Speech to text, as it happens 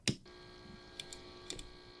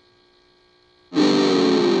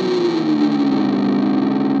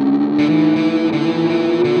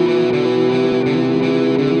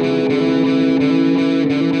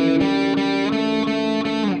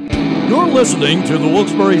listening to the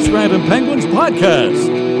Wilkes-Barre Scranton Penguins podcast,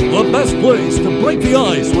 the best place to break the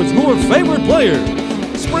ice with your favorite players.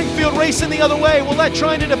 Springfield racing the other way. Willett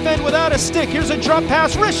trying to defend without a stick. Here's a drop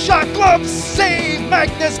pass. Wrist shot. Glove save.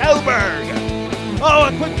 Magnus Hellberg. Oh,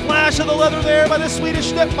 a quick flash of the leather there by the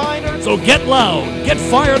Swedish netminder. So get loud, get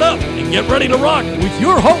fired up, and get ready to rock with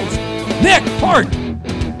your host, Nick Hart.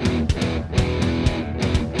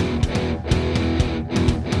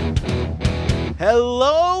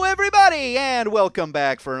 Hello, everybody, and welcome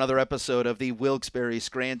back for another episode of the Wilkes-Barre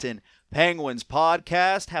Scranton Penguins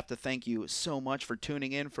podcast. Have to thank you so much for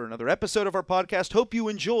tuning in for another episode of our podcast. Hope you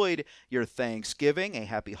enjoyed your Thanksgiving. A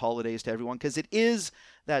happy holidays to everyone, because it is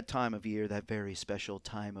that time of year, that very special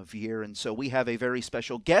time of year. And so we have a very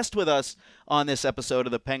special guest with us on this episode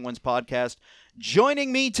of the Penguins podcast.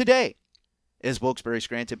 Joining me today is Wilkes-Barre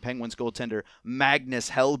Scranton Penguins goaltender Magnus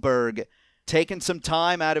Hellberg. Taking some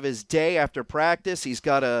time out of his day after practice. He's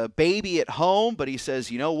got a baby at home, but he says,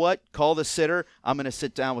 you know what? Call the sitter. I'm going to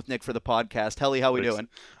sit down with Nick for the podcast. Helly, how we doing?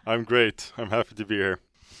 I'm great. I'm happy to be here.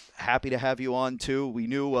 Happy to have you on, too. We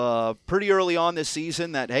knew pretty early on this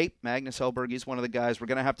season that, hey, Magnus Hellberg, he's one of the guys. We're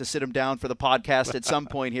going to have to sit him down for the podcast at some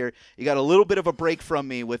point here. You got a little bit of a break from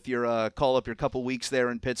me with your call-up, your couple weeks there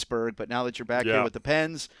in Pittsburgh, but now that you're back here with the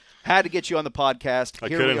Pens, had to get you on the podcast. I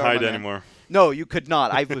couldn't hide anymore. No, you could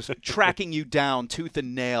not. I was tracking you down tooth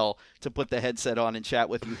and nail to put the headset on and chat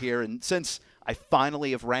with you here. And since I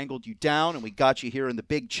finally have wrangled you down and we got you here in the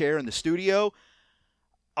big chair in the studio,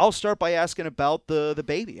 I'll start by asking about the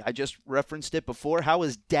baby. I just referenced it before. How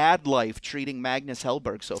is dad life treating Magnus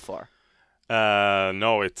Hellberg so far?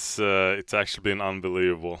 No, it's actually been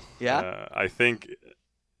unbelievable. Yeah? I think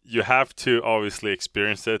you have to obviously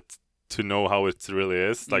experience it to know how it really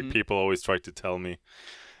is. Like people always try to tell me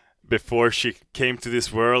before she came to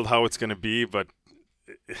this world how it's going to be, but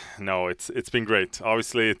no, it's been great.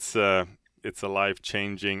 Obviously it's a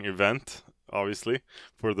life-changing event, obviously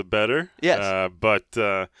for the better. Yes. But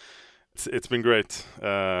it's been great.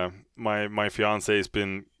 My fiance has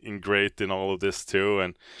been great in all of this too,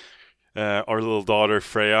 and our little daughter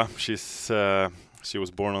Freya, she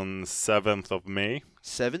was born on 7th of May.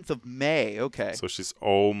 7th of May, okay. So she's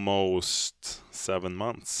almost 7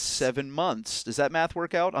 months. 7 months. Does that math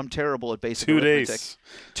work out? I'm terrible at basic 2 arithmetic. days.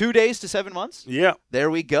 2 days to 7 months? Yeah. There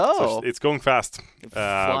we go. So it's going fast.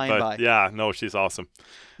 Flying by. Yeah, no, she's awesome.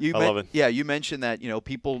 I love it. Yeah, you mentioned that,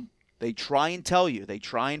 people, they try and tell you, they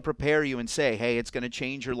try and prepare you and say, hey, it's going to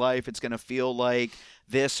change your life, it's going to feel like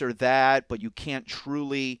this or that, but you can't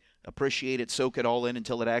truly appreciate it, soak it all in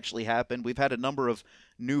until it actually happened. We've had a number of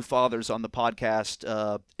new fathers on the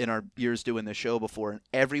podcast in our years doing this show before, and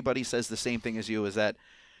everybody says the same thing as you, is that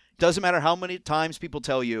it doesn't matter how many times people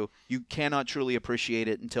tell you, you cannot truly appreciate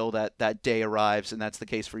it until that day arrives, and that's the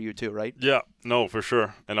case for you too, right? Yeah, no, for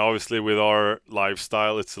sure. And obviously with our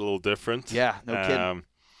lifestyle, it's a little different. Yeah, no kidding.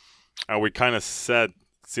 And we kind of said,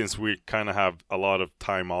 since we kind of have a lot of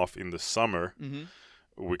time off in the summer,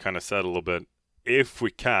 we kind of said a little bit, if we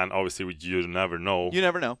can, obviously you never know. You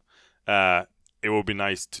never know. It would be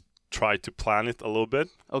nice to try to plan it a little bit.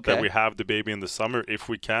 Okay. That we have the baby in the summer if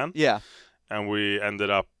we can. Yeah. And we ended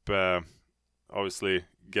up obviously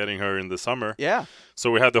getting her in the summer. Yeah. So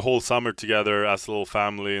we had the whole summer together as a little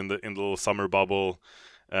family in the little summer bubble.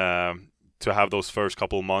 To have those first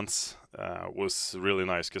couple months was really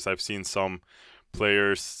nice, because I've seen some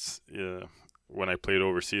players when I played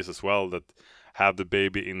overseas as well that have the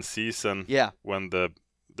baby in season when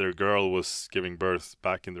their girl was giving birth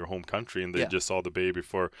back in their home country, and they just saw the baby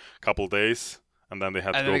for a couple days, and then they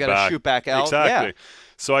had to go back. Shoot back out. Exactly. Yeah.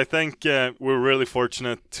 So I think we're really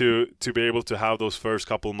fortunate to be able to have those first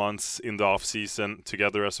couple months in the off season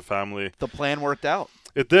together as a family. The plan worked out.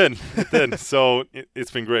 It did. So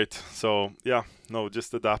it's been great. So yeah, no,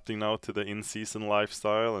 just adapting now to the in-season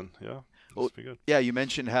lifestyle, and it's been good. Yeah, you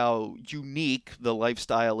mentioned how unique the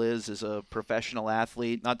lifestyle is as a professional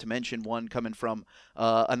athlete, not to mention one coming from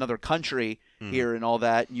another country here and all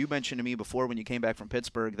that. You mentioned to me before when you came back from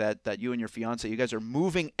Pittsburgh that you and your fiance, you guys are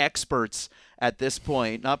moving experts at this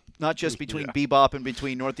point, not just between Bebop and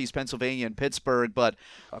between Northeast Pennsylvania and Pittsburgh, but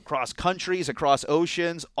across countries, across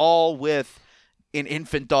oceans, all with an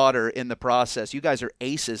infant daughter in the process. You guys are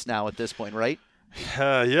aces now at this point, right?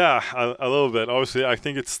 Yeah, a little bit. Obviously, I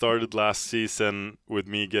think it started last season with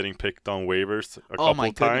me getting picked on waivers a couple times. Oh my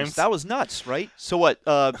goodness, that was nuts, right? So what?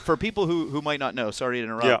 For people who might not know, sorry to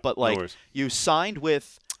interrupt, but like you signed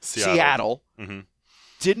with Seattle,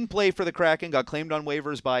 didn't play for the Kraken, got claimed on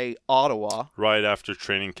waivers by Ottawa right after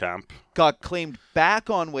training camp, got claimed back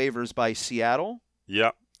on waivers by Seattle.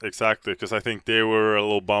 Yeah, exactly, because I think they were a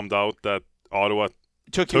little bummed out that Ottawa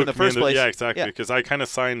took you in the first place. Yeah, exactly. Because I kind of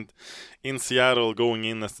signed in Seattle going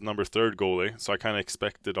in as the number 3 goalie, so I kind of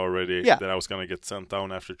expected already that I was going to get sent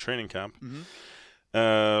down after training camp.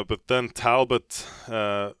 But then Talbot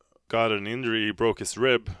got an injury. He broke his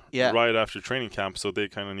rib right after training camp, so they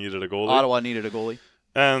kind of needed a goalie. Ottawa needed a goalie.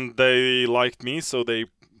 And they liked me, so they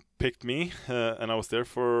picked me, and I was there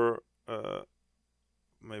for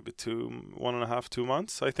maybe 1.5, 2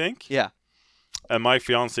 months, I think. Yeah. And my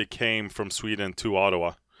fiance came from Sweden to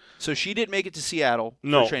Ottawa. So she didn't make it to Seattle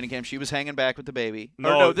for training camp. She was hanging back with the baby.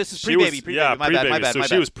 No, this is pre-baby. Yeah, my bad. So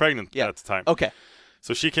she was pregnant at the time. Okay.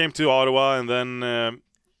 So she came to Ottawa, and then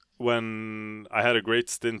when I had a great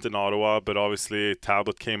stint in Ottawa, but obviously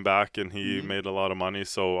Talbot came back, and he made a lot of money,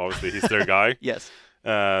 so obviously he's their guy. Yes.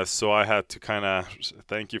 So I had to kind of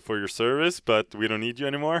thank you for your service, but we don't need you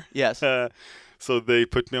anymore. Yes. So they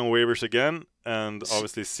put me on waivers again, and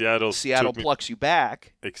obviously Seattle plucks you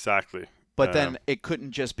back. Exactly. But then it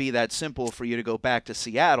couldn't just be that simple for you to go back to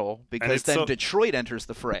Seattle, because then Detroit enters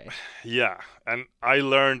the fray. Yeah, and I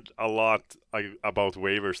learned a lot about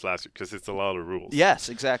waivers last year because it's a lot of rules. Yes,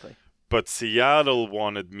 exactly. But Seattle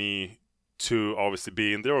wanted me to obviously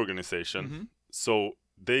be in their organization, so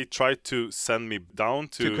they tried to send me down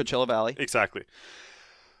to Coachella Valley. Exactly.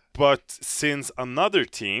 But since another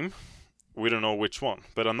team, we don't know which one,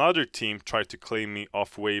 but another team tried to claim me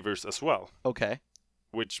off waivers as well. Okay.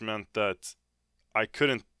 Which meant that I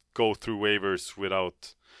couldn't go through waivers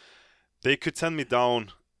without... They could send me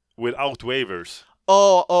down without waivers.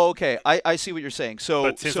 Oh, okay. I see what you're saying.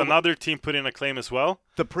 But since another team put in a claim as well...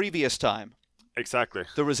 The previous time. Exactly.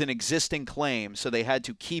 There was an existing claim, so they had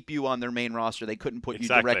to keep you on their main roster. They couldn't put you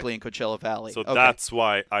directly in Coachella Valley. So that's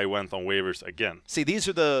why I went on waivers again. See, these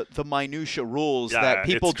are the minutia rules that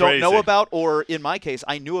people don't know about, or in my case,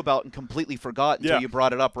 I knew about and completely forgot until you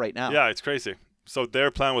brought it up right now. Yeah, it's crazy. So their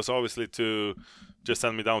plan was obviously to just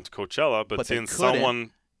send me down to Coachella, but since someone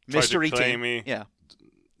tried to claim me,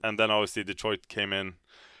 and then obviously Detroit came in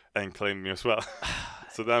and claimed me as well.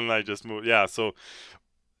 So then I just moved. Yeah, so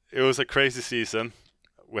it was a crazy season.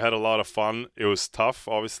 We had a lot of fun. It was tough,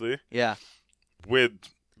 obviously. Yeah. With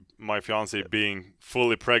my fiance being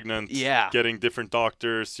fully pregnant, getting different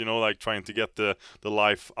doctors, like trying to get the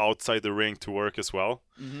life outside the ring to work as well.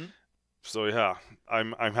 So yeah,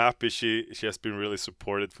 I'm happy she has been really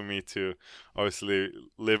supportive for me to obviously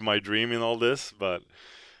live my dream in all this, but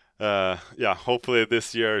hopefully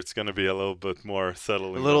this year it's going to be a little bit more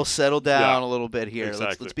settled. Settled down a little bit here.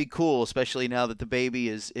 Exactly. Let's be cool, especially now that the baby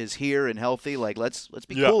is here and healthy. Like let's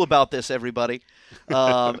be cool about this, everybody.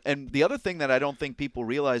 And the other thing that I don't think people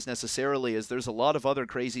realize necessarily is there's a lot of other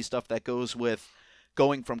crazy stuff that goes with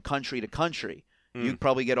going from country to country. You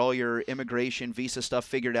probably get all your immigration visa stuff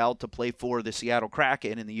figured out to play for the Seattle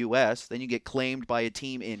Kraken in the U.S. Then you get claimed by a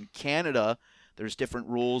team in Canada. There's different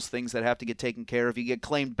rules, things that have to get taken care of. You get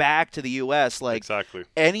claimed back to the U.S.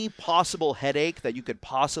 Any possible headache that you could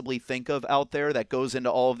possibly think of out there that goes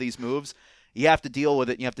into all of these moves, you have to deal with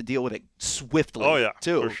it. And you have to deal with it swiftly. Oh, yeah,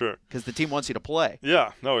 too, for sure. Because the team wants you to play.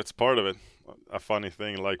 Yeah, no, it's part of it. A funny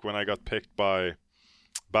thing, like when I got picked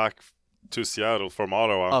back to Seattle from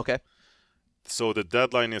Ottawa. Okay. So the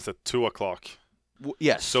deadline is at 2 o'clock.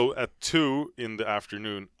 Yes. So at 2 in the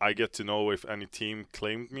afternoon, I get to know if any team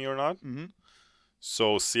claimed me or not.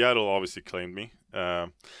 So Seattle obviously claimed me.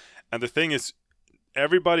 And the thing is,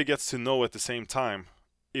 everybody gets to know at the same time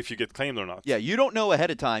if you get claimed or not. Yeah, you don't know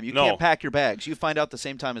ahead of time. You can't pack your bags. You find out the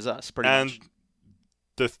same time as us, pretty much. And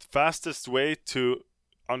the fastest way to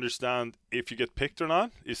understand if you get picked or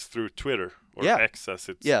not is through Twitter or X as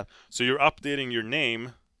it's. Yeah. So you're updating your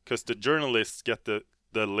name because the journalists get the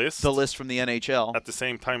list. The list from the NHL. At the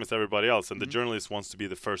same time as everybody else. And the journalist wants to be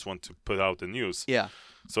the first one to put out the news. Yeah.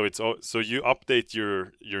 So you update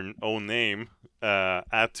your own name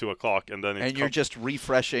at 2 o'clock, and then you're just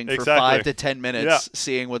refreshing for 5 to 10 minutes,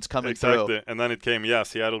 seeing what's coming through. And then it came.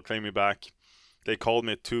 Seattle claimed me back. They called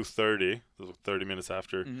me at 2:30, 30 minutes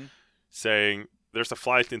after, saying there's a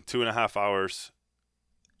flight in 2.5 hours.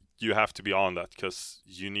 You have to be on that because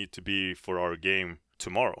you need to be for our game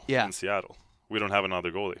tomorrow in Seattle. We don't have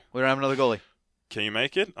another goalie. Can you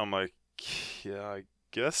make it? I'm like, yeah, I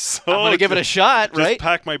guess so. I'm going to give it a shot, right? Just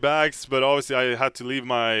pack my bags, but obviously I had to leave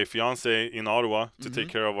my fiance in Ottawa to take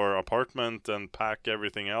care of our apartment and pack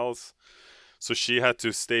everything else. So she had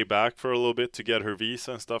to stay back for a little bit to get her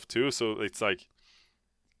visa and stuff too. So it's like,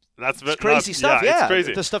 that's crazy stuff. Yeah, it's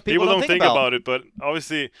crazy. The stuff people don't think about it, but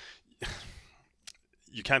obviously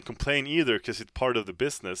you can't complain either because it's part of the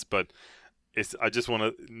business. But I just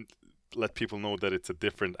want let people know that it's a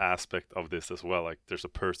different aspect of this as well. Like there's a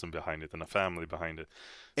person behind it and a family behind it.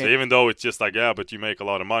 So even though it's just like, yeah, but you make a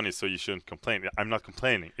lot of money, so you shouldn't complain. I'm not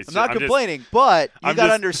complaining. I'm not complaining, but you got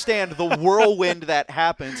to understand the whirlwind that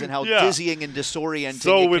happens and how dizzying and disorienting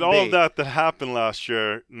so it with can all be. that happened last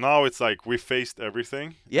year, now it's like we faced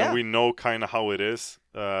everything. Yeah. And we know kind of how it is.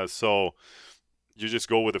 So you just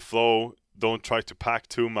go with the flow. Don't try to pack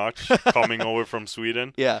too much coming over from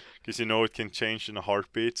Sweden. Yeah. Because you know it can change in a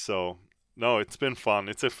heartbeat. So no, it's been fun.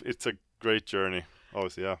 It's a great journey.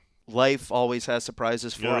 Obviously, yeah. Life always has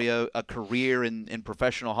surprises for you. A career in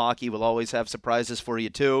professional hockey will always have surprises for you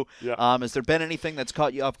too. Yeah. Has there been anything that's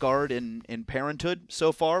caught you off guard in parenthood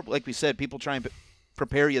so far? Like we said, people try and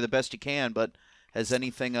prepare you the best you can, but has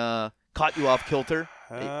anything caught you off kilter?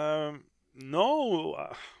 No.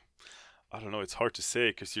 I don't know. It's hard to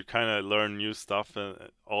say because you kind of learn new stuff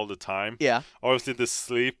all the time. Yeah. Obviously, the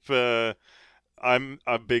sleep. I'm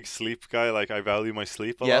a big sleep guy. Like I value my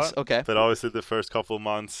sleep a lot. Yes. Okay. But obviously, the first couple of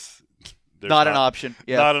months, not an option.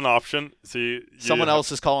 Yeah. Not an option. So someone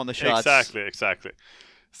else is calling the shots. Exactly.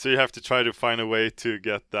 So you have to try to find a way to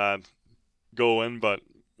get that going. But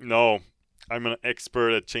no, I'm an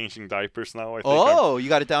expert at changing diapers now. I think you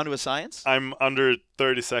got it down to a science? I'm under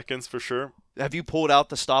 30 seconds for sure. Have you pulled out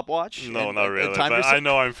the stopwatch? No, not really. But I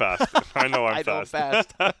know I'm fast. I know I'm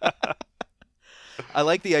fast. I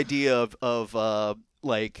like the idea of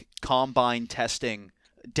like combine testing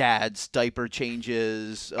dads' diaper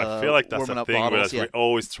changes. I feel like that's a thing bottles. we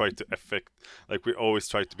always try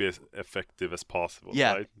to be as effective as possible.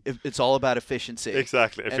 Yeah, right? It's all about efficiency.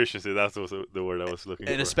 Exactly, efficiency. That's also the word I was looking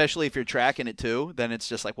for. And especially if you're tracking it too, then it's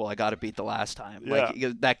just like, well, I got to beat the last time. Yeah.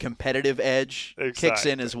 Like that competitive edge kicks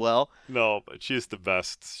in as well. No, but she's the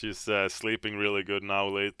best. She's sleeping really good now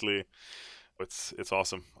lately. It's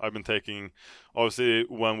awesome. I've been taking, obviously,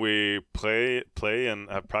 when we play and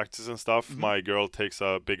have practice and stuff, my girl takes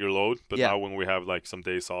a bigger load. But now when we have like some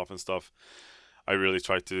days off and stuff, I really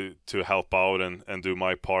try to help out and do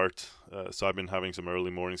my part. So I've been having some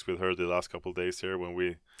early mornings with her the last couple of days here when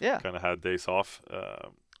we kind of had days off.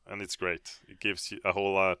 And it's great. It gives you a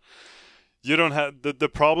whole lot. You don't have the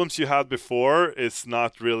problems you had before. It's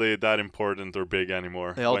not really that important or big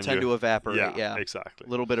anymore. They all tend to evaporate. Yeah, exactly. A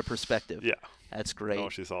little bit of perspective. Yeah, that's great. No,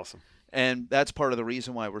 she's awesome. And that's part of the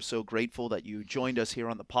reason why we're so grateful that you joined us here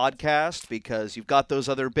on the podcast, because you've got those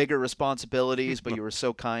other bigger responsibilities, but you were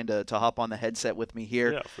so kind to hop on the headset with me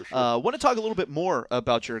here. Yeah, for sure. I want to talk a little bit more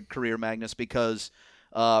about your career, Magnus, because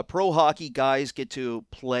pro hockey guys get to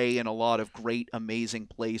play in a lot of great, amazing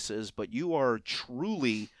places, but you are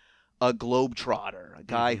truly a globetrotter, a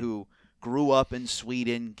guy who grew up in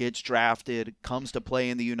Sweden, gets drafted, comes to play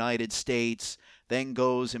in the United States, then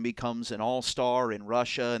goes and becomes an all-star in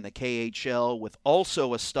Russia in the KHL, with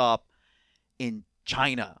also a stop in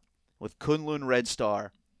China with Kunlun Red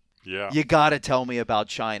Star. Yeah. You got to tell me about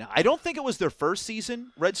China. I don't think it was their first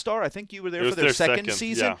season, Red Star. I think you were there for their second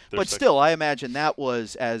season. But still, I imagine that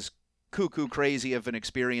was as cuckoo crazy of an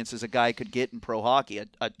experience as a guy could get in pro hockey,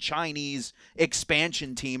 a Chinese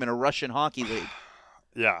expansion team in a Russian hockey league.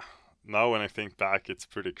 Yeah. Now when I think back, it's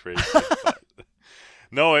pretty crazy.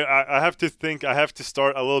 No, I have to think. I have to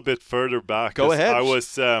start a little bit further back. Go ahead.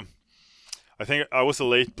 I think I was a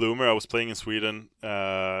late bloomer. I was playing in Sweden.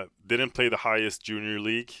 Didn't play the highest junior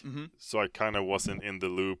league, so I kind of wasn't in the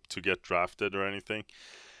loop to get drafted or anything.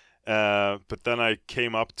 But then I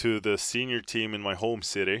came up to the senior team in my home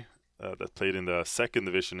city that played in the second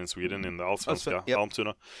division in Sweden, in the Allsvenska,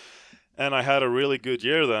 Almtuna. And I had a really good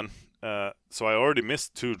year then. So I already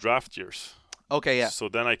missed 2 draft years. Okay, yeah. So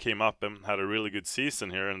then I came up and had a really good season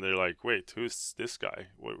here, and they're like, wait, who's this guy?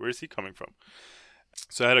 Where is he coming from?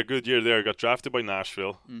 So I had a good year there. I got drafted by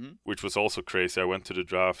Nashville, which was also crazy. I went to the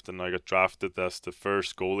draft, and I got drafted as the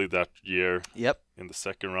first goalie that year. Yep. In the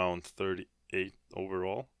second round, 38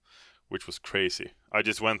 overall, which was crazy. I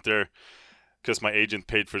just went there because my agent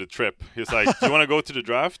paid for the trip. He's like, do you want to go to the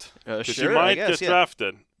draft? Because sure, you might get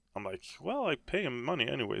drafted. I'm like, well, I pay him money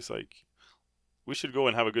anyways. Like, we should go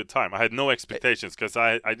and have a good time. I had no expectations because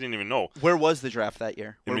I didn't even know. Where was the draft that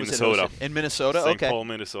year? In Minnesota. In Minnesota? St. Paul,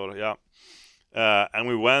 Minnesota, yeah. And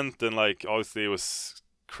we went, and like obviously it was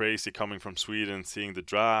crazy coming from Sweden, seeing the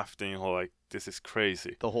draft, and like, this is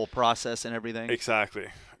crazy. The whole process and everything. Exactly.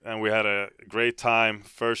 And we had a great time.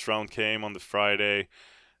 First round came on the Friday,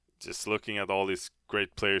 just looking at all these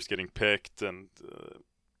great players getting picked, and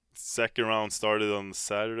second round started on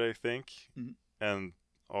Saturday, I think. And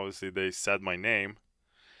obviously they said my name,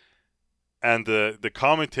 and the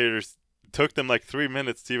commentators took them like 3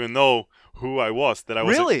 minutes to even know who I was. That I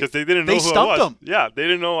was really, because they didn't know who I was. They stumped them. Yeah, they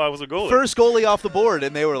didn't know I was a goalie. First goalie off the board,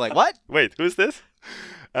 and they were like, "What? Wait, who's this?"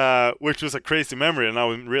 which was a crazy memory, and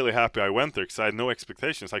I'm really happy I went there because I had no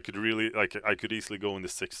expectations. I could easily go in the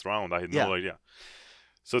 6th round. I had no idea.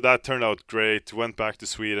 So that turned out great. Went back to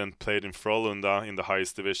Sweden, played in Frölunda in the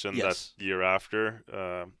highest division that year after.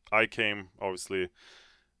 I came, obviously,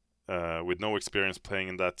 with no experience playing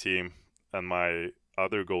in that team, and my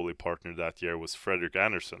other goalie partner that year was Fredrik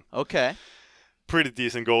Andersen. Okay. Pretty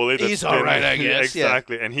decent goalie. He's all right, I guess.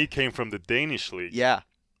 Exactly, and he came from the Danish league. Yeah.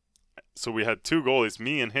 So we had 2 goalies,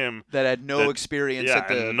 me and him. That had no experience at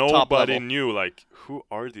the and top nobody level. knew, like, who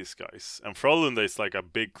are these guys? And Frölunda is like a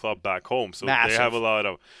big club back home, so Massive. they have a lot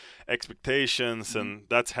of expectations, and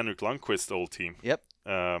that's Henrik Lundqvist's old team. Yep.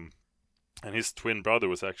 And his twin brother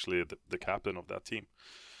was actually the captain of that team.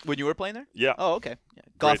 When you were playing there? Yeah. Oh, okay. Yeah.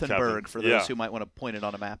 Gothenburg, for those who might want to point it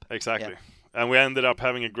on a map. Exactly. Yeah. And we ended up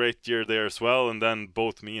having a great year there as well, and then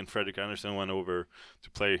both me and Fredrik Andersen went over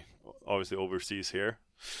to play, obviously, overseas here.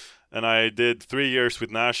 And I did 3 years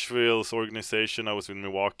with Nashville's organization. I was in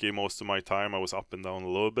Milwaukee most of my time. I was up and down a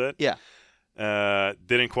little bit. Yeah.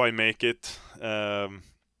 Didn't quite make it. Then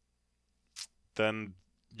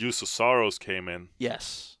Juuso Saros came in.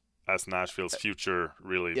 Yes. As Nashville's future,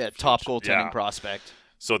 really. Yeah, top goaltending prospect.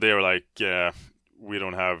 So they were like, we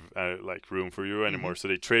don't have room for you anymore. So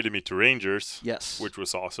they traded me to Rangers. Yes. Which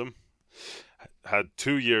was awesome. Had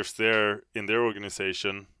 2 years there in their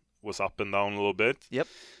organization. Was up and down a little bit. Yep.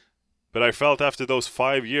 But I felt after those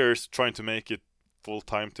 5 years trying to make it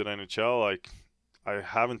full-time to the NHL, like, I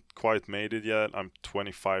haven't quite made it yet. I'm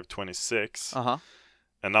 25, 26. Uh-huh.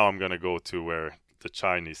 And now I'm going to go to where the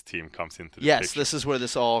Chinese team comes into the picture. Yes, this is where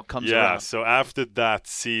this all comes around. Yeah, so after that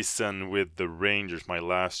season with the Rangers, my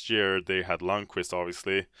last year, they had Lundqvist,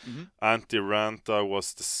 obviously. Mm-hmm. Antti Ranta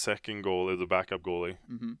was the second goalie, the backup goalie.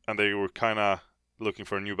 Mm-hmm. And they were kind of looking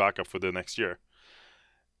for a new backup for the next year.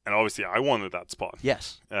 And obviously, I wanted that spot.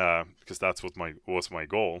 Yes. Because that's what was my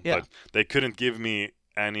goal. Yeah. But they couldn't give me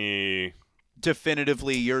any...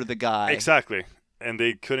 Definitively, you're the guy. Exactly. And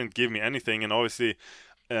they couldn't give me anything. And obviously,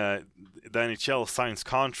 the NHL signs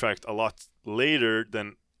contract a lot later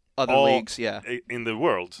than other leagues, in the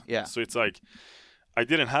world. Yeah. So it's like, I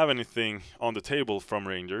didn't have anything on the table from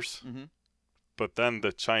Rangers. Mm-hmm. But then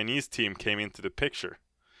the Chinese team came into the picture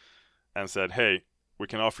and said, hey, we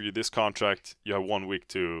can offer you this contract. You have 1 week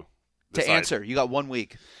to decide. To answer. You got 1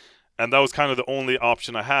 week. And that was kind of the only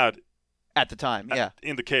option I had. At the time,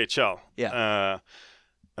 in the KHL. Yeah.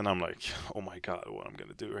 And I'm like, oh my God, what I'm going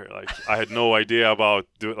to do here? Like, I had no idea about,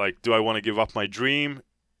 do I want to give up my dream?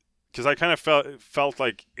 Because I kind of felt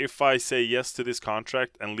like if I say yes to this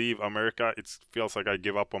contract and leave America, it feels like I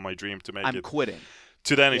give up on my dream to make I'm quitting.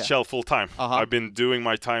 To the NHL full time. Uh-huh. I've been doing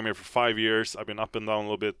my time here for 5 years. I've been up and down a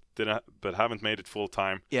little bit, but haven't made it full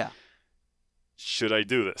time. Yeah. Should I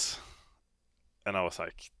do this? And I was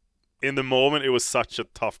like, in the moment, it was such a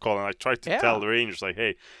tough call. And I tried to tell the Rangers, like,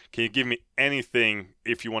 hey, can you give me anything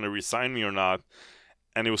if you want to resign me or not?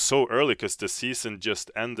 And it was so early because the season just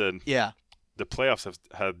ended. Yeah. The playoffs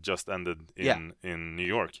had just ended in New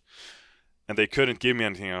York. And they couldn't give me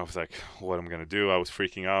anything. I was like, what am I going to do? I was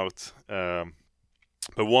freaking out.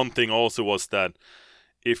 But one thing also was that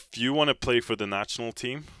if you want to play for the national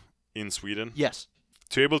team in Sweden, yes,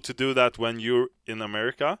 to be able to do that when you're in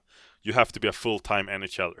America, you have to be a full-time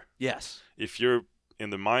NHLer. Yes. If you're in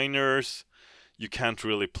the minors, you can't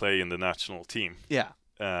really play in the national team. Yeah.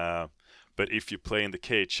 But if you play in the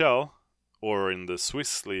KHL or in the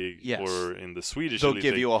Swiss league or in the Swedish league, they'll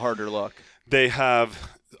give you a harder look. They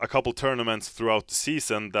have a couple tournaments throughout the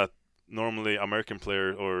season that normally American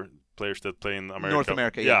players that play in America, North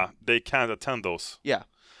America, they can't attend those. Yeah.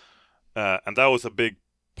 And that was a big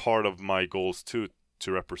part of my goals too,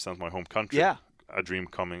 to represent my home country. Yeah. A dream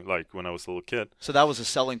coming, like when I was a little kid. So that was a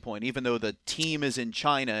selling point. Even though the team is in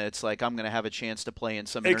China, it's like I'm going to have a chance to play in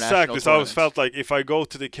some international tournaments. So I always felt like if I go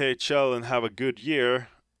to the KHL and have a good year,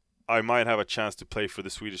 I might have a chance to play for the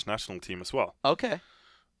Swedish national team as well. Okay.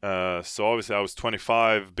 So obviously I was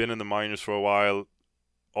 25, been in the minors for a while.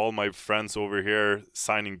 All my friends over here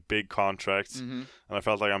signing big contracts. Mm-hmm. And I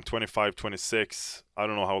felt like I'm 25, 26. I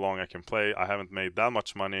don't know how long I can play. I haven't made that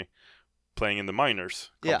much money playing in the minors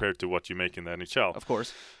compared to what you make in the NHL. Of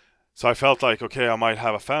course. So I felt like, okay, I might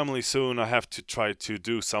have a family soon. I have to try to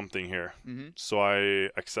do something here. Mm-hmm. So I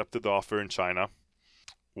accepted the offer in China,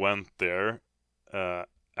 went there,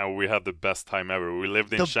 and we had the best time ever. We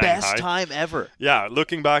lived in Shanghai. The best time ever. Yeah,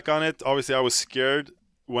 looking back on it, obviously I was scared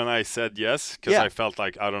when I said yes because I felt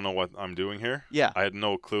like I don't know what I'm doing here. Yeah. I had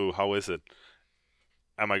no clue. How is it?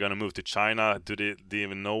 Am I going to move to China? Do they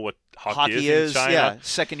even know what hockey is in China? Yeah,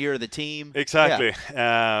 second year of the team. Exactly.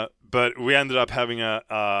 Yeah. But we ended up having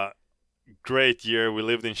a great year. We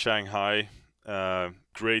lived in Shanghai.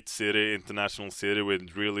 Great city, international city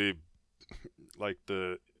with really like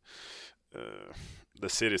the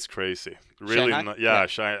city's crazy. Really,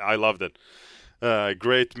 Shanghai? I loved it.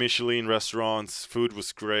 Great Michelin restaurants. Food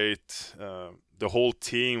was great. The whole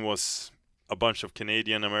team was a bunch of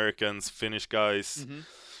Canadian Americans, Finnish guys,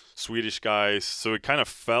 Swedish guys. So it kind of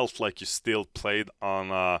felt like you still played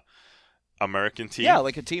on a American team. Yeah,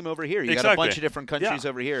 like a team over here. You got a Exactly. bunch of different countries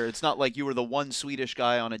over here. It's not like you were the one Swedish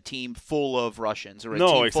guy on a team full of Russians or a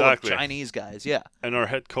team exactly. full of Chinese guys. Yeah. And our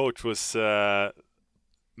head coach was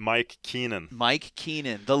Mike Keenan. Mike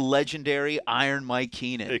Keenan, the legendary Iron Mike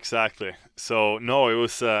Keenan. Exactly. So, no, it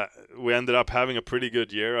was, we ended up having a pretty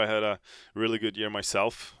good year. I had a really good year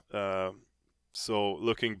myself. So,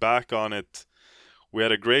 looking back on it, we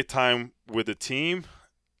had a great time with the team.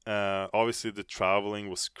 Obviously, the traveling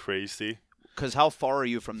was crazy. Because how far are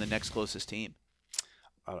you from the next closest team?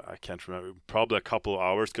 I can't remember. Probably a couple of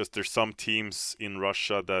hours because there's some teams in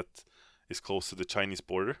Russia that is close to the Chinese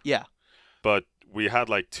border. Yeah. But we had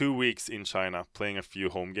like 2 weeks in China playing a few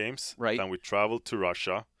home games. Right. Then we traveled to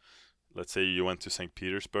Russia. Let's say you went to St.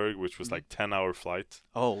 Petersburg, which was like 10-hour flight.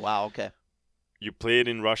 Oh, wow. Okay. You played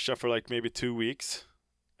in Russia for like maybe 2 weeks,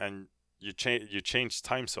 and you changed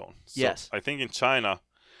time zone. So yes. I think in China,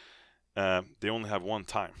 they only have one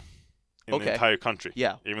time in the entire country.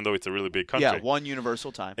 Yeah. Even though it's a really big country. Yeah, one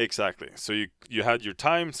universal time. Exactly. So you had your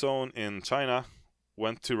time zone in China,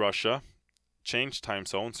 went to Russia, changed time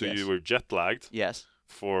zone, so you were jet lagged. Yes.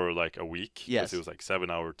 For like a week. Yes. Because it was like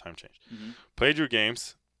 7-hour time change. Played your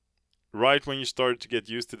games. Right when you started to get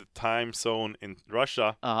used to the time zone in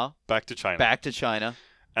Russia, back to China. Back to China.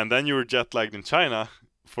 And then you were jet lagged in China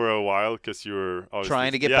for a while because you were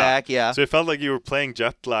trying to get back. Yeah. So it felt like you were playing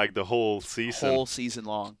jet lag the whole season. Whole season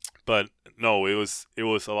long. But no, it was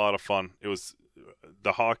a lot of fun. It was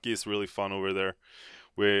the hockey is really fun over there.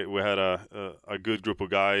 We had a good group of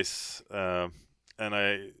guys, and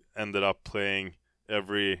I ended up playing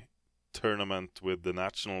every tournament with the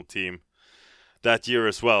national team that year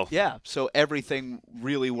as well. Yeah, so everything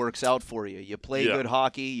really works out for you. You play good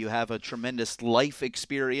hockey. You have a tremendous life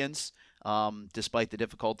experience, despite the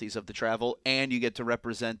difficulties of the travel, and you get to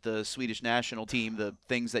represent the Swedish national team, the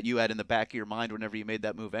things that you had in the back of your mind whenever you made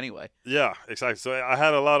that move anyway. Yeah, exactly. So I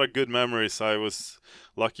had a lot of good memories. I was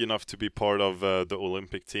lucky enough to be part of the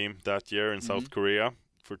Olympic team that year in South Korea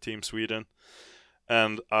for Team Sweden.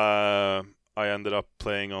 And I ended up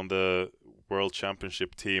playing on the World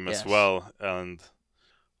Championship team as well. And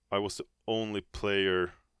I was the only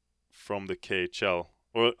player from the KHL.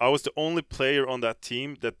 Or I was the only player on that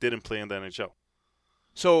team that didn't play in the NHL.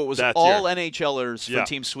 So it was all NHLers for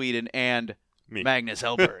Team Sweden and me. Magnus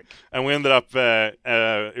Hellberg. And we ended up,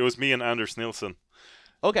 it was me and Anders Nilsson.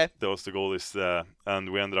 Okay. That was the goalies,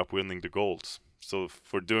 and we ended up winning the golds. So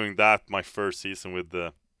for doing that, my first season with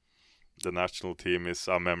the national team is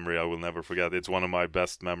a memory I will never forget. It's one of my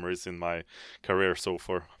best memories in my career so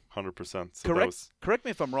far. 100%. So correct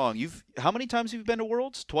me if I'm wrong. How many times have you been to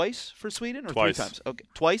Worlds? Twice for Sweden, or Twice. 3 times? Okay,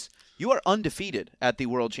 twice. You are undefeated at the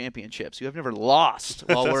World Championships. You have never lost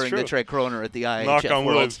while wearing the Tre Kronor at the IHF Knock on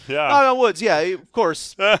Worlds. wood. Yeah. Knock on wood. Yeah, of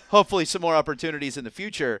course. Hopefully, some more opportunities in the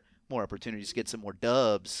future. More opportunities to get some more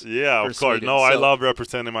dubs. Yeah, of course. Sweden. No, I love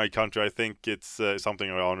representing my country. I think it's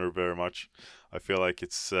something I honor very much. I feel like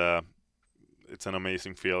it's an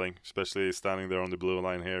amazing feeling, especially standing there on the blue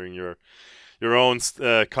line, hearing your own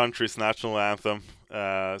country's national anthem.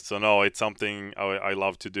 So no, it's something I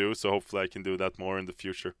love to do. So hopefully I can do that more in the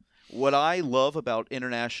future. What I love about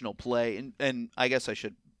international play, and I guess I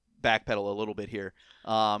should backpedal a little bit here,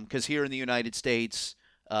 because here in the United States,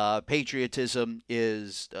 patriotism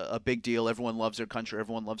is a big deal. Everyone loves their country.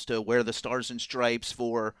 Everyone loves to wear the stars and stripes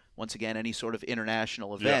for, once again, any sort of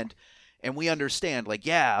international event. Yeah. And we understand, like,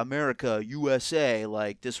 America, USA,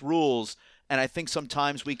 like, this rules. And I think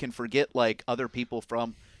sometimes we can forget, like, other people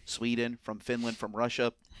from Sweden, from Finland, from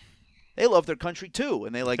Russia. They love their country, too.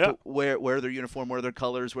 And they like to wear their uniform, wear their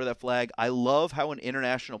colors, wear that flag. I love how in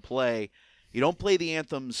international play, you don't play the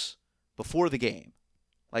anthems before the game.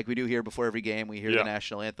 Like we do here before every game, we hear the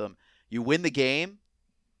national anthem. You win the game,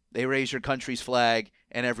 they raise your country's flag,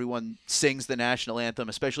 and everyone sings the national anthem,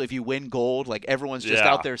 especially if you win gold. Like, everyone's just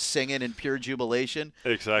out there singing in pure jubilation.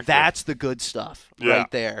 Exactly. That's the good stuff right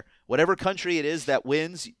there. Whatever country it is that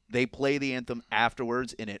wins, they play the anthem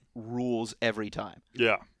afterwards, and it rules every time.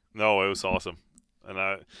 Yeah. No, it was awesome.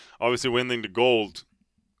 And obviously winning the gold,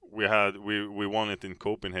 we won it in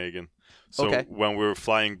Copenhagen. So when we were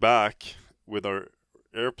flying back with our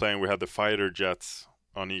airplane, we had the fighter jets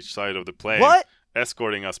on each side of the plane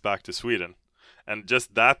escorting us back to Sweden. And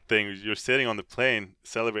just that thing, you're sitting on the plane,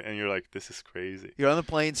 celebrating, and you're like, this is crazy. You're on the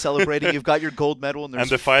plane celebrating. You've got your gold medal, and there's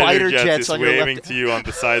the fighter jet jets is on your waving left. to you on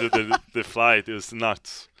the side of the flight. It was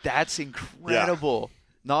nuts. That's incredible.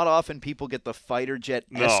 Not often people get the fighter jet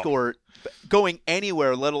No. escort going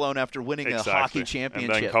anywhere, let alone after winning Exactly. a hockey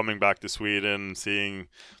championship. And then coming back to Sweden, seeing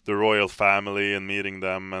the royal family and meeting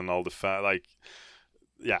them and all the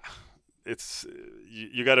it's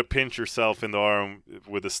you got to pinch yourself in the arm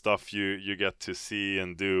with the stuff you get to see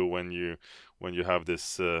and do when you have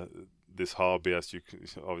this this hobby, as you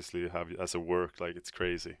obviously have as a work. Like, it's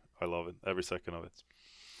crazy. I love it, every second of it.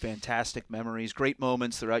 Fantastic memories, great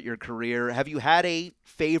moments throughout your career. Have you had a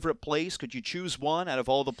favorite place? Could you choose one out of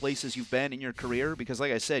all the places you've been in your career? Because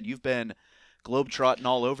like I said, you've been globetrotting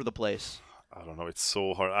all over the place. I don't know. It's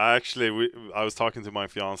so hard. I was talking to my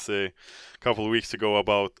fiance a couple of weeks ago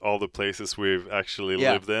about all the places we've actually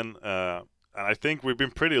lived in, and I think we've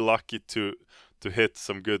been pretty lucky to hit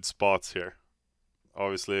some good spots here.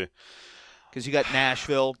 Obviously, because you got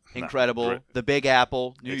Nashville, incredible. The Big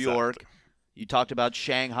Apple, New York. You talked about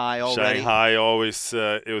Shanghai already. Shanghai, always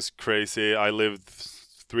it was crazy. I lived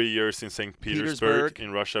 3 years in St. Petersburg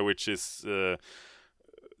in Russia, which is.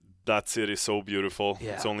 That city is so beautiful.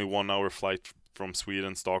 Yeah. It's only 1 hour flight from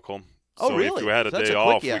Sweden, Stockholm. Oh, so really? if we had a That's day a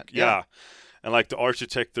quick off, yeah. And like the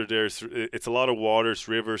architecture there, it's a lot of waters,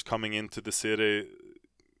 rivers coming into the city.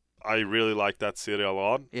 I really like that city a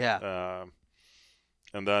lot. Yeah.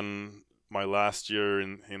 And then my last year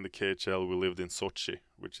in the KHL, we lived in Sochi,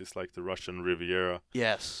 which is like the Russian Riviera.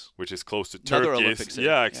 Yes. Which is close to Another Turkey. Olympic city.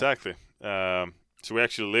 Yeah, exactly. So we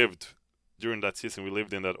actually lived, during that season, we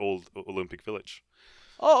lived in that old Olympic village.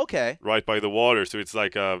 Oh, okay. Right by the water, so it's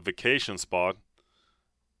like a vacation spot.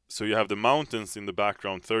 So you have the mountains in the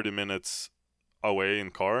background, 30 minutes away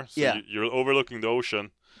in car. So you're overlooking the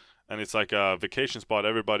ocean, and it's like a vacation spot.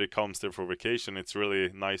 Everybody comes there for vacation. It's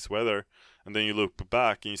really nice weather. And then you look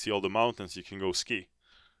back and you see all the mountains. You can go ski.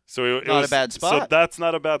 So it not was a bad spot. So that's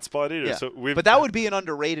not a bad spot either. Yeah. So but that would be an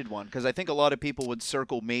underrated one, because I think a lot of people would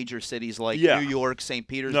circle major cities like New York, St.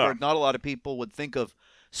 Petersburg. Not a lot of people would think of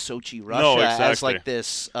Sochi, Russia, as like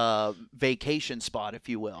this vacation spot, if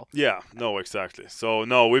you will. Yeah, no, exactly. So,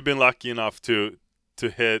 no, we've been lucky enough to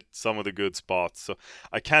hit some of the good spots. So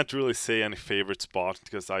I can't really say any favorite spot,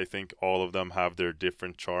 because I think all of them have their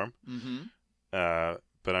different charm. Mm-hmm.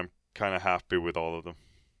 But I'm kind of happy with all of them.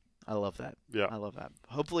 I love that. Yeah. I love that.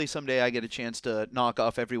 Hopefully someday I get a chance to knock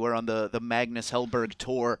off everywhere on the Magnus Hellberg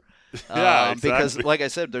tour. Yeah, exactly. Because, like I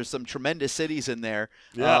said, there's some tremendous cities in there.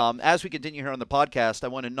 Yeah. As we continue here on the podcast, I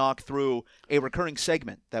want to knock through a recurring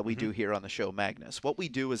segment that we do here on the show, Magnus. What we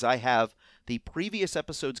do is I have the previous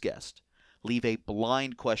episode's guest leave a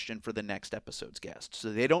blind question for the next episode's guest.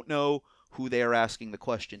 So they don't know who they are asking the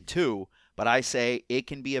question to, but I say it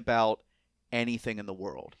can be about anything in the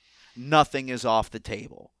world. Nothing is off the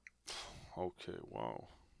table. Okay, wow.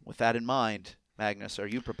 With that in mind, Magnus, are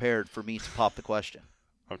you prepared for me to pop the question?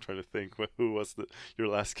 I'm trying to think who was your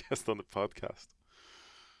last guest on the podcast.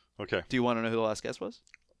 Okay. Do you want to know who the last guest was?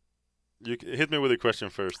 You hit me with a question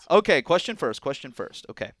first. Okay, question first.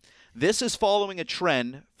 Okay. This is following a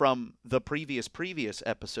trend from the previous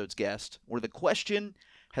episode's guest, where the question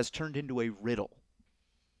has turned into a riddle.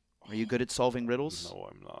 Are you good at solving riddles? No,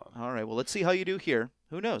 I'm not. All right, well, let's see how you do here.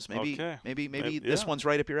 Who knows? Maybe this one's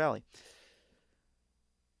right up your alley.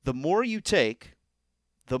 The more you take,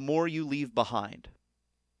 the more you leave behind.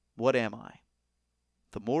 What am I?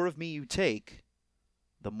 The more of me you take,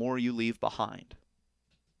 the more you leave behind.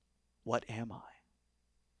 What am I?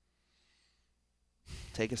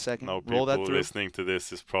 Take a second. No, roll that people through. listening to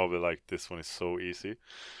this is probably like, this one is so easy.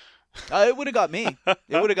 It would have got me.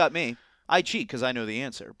 I cheat because I know the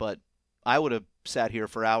answer, but I would have sat here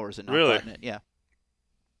for hours and not gotten it. Yeah.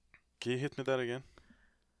 Can you hit me that again?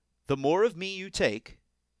 The more of me you take,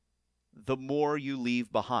 the more you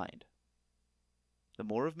leave behind. The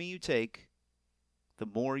more of me you take, the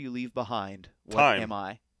more you leave behind. What am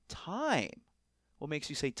I? Time. What makes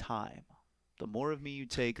you say time? The more of me you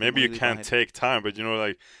take, maybe the more you leave can't behind. take time, but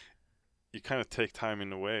like you kind of take time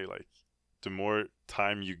in a way. Like the more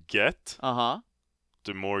time you get,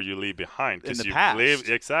 the more you leave behind. In the you past.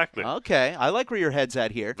 Exactly. Okay, I like where your head's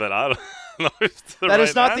at here. But I don't know if it's the That right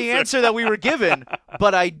is not answer. the answer that we were given,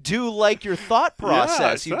 but I do like your thought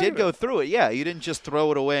process. Yeah, You did go through it. Yeah, you didn't just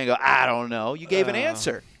throw it away and go, I don't know. You gave an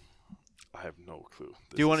answer. I have no clue.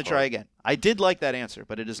 Do you want to try again? I did like that answer,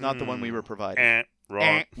 but it is not the one we were providing.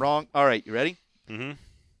 Wrong. Wrong. All right, you ready? Mm-hmm.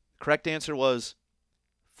 Correct answer was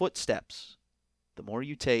footsteps. The more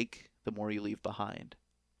you take, the more you leave behind.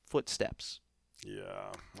 Footsteps.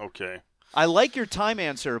 Yeah. Okay. I like your time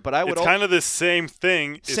answer, but I would. It's kind of the same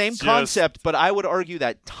thing. Same concept, but I would argue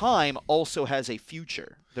that time also has a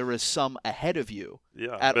future. There is some ahead of you.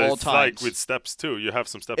 Yeah, at but all it's times. like with steps too. You have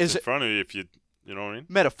some steps in front of you if you know what I mean?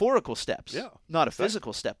 Metaphorical steps. Yeah. Not a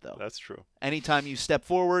physical step, though. That's true. Anytime you step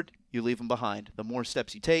forward, you leave them behind. The more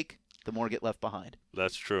steps you take, the more get left behind.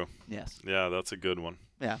 That's true. Yes. Yeah, that's a good one.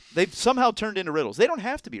 Yeah. They've somehow turned into riddles. They don't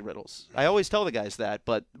have to be riddles. I always tell the guys that,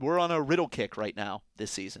 but we're on a riddle kick right now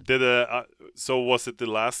this season. So was it the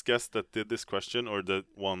last guest that did this question or the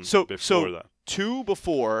one before that? 2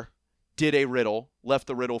 before did a riddle, left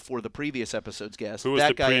the riddle for the previous episode's guest. Who was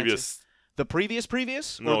the previous? The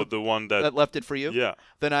previous? No, the one that left it for you? Yeah.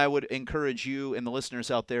 Then I would encourage you and the listeners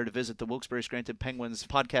out there to visit the Wilkes-Barre Scranton Penguins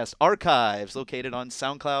podcast archives located on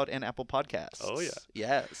SoundCloud and Apple Podcasts. Oh, yeah.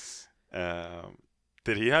 Yes.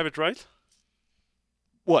 Did he have it right?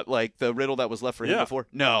 What, like the riddle that was left for him Yeah. before?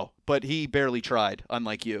 No, but he barely tried,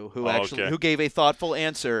 unlike you, who gave a thoughtful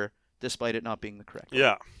answer despite it not being the correct one.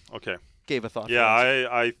 Yeah. Okay. Gave a thoughtful Yeah, answer.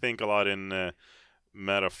 I think a lot in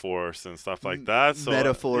metaphors and stuff like that. So,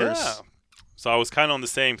 metaphors. Yeah. So I was kind of on the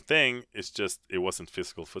same thing. It's just it wasn't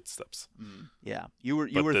physical footsteps. Yeah, you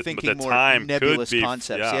were the thinking more time nebulous could be,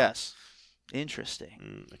 concepts. yeah. Yes,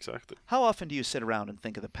 interesting. Exactly. How often do you sit around and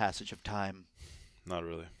think of the passage of time? Not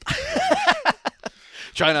really.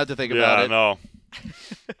 Try not to think about it. Yeah, no.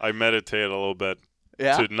 I meditate a little bit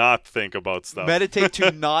to not think about stuff. Meditate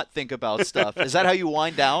to not think about stuff. Is that how you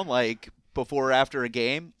wind down, like before or after a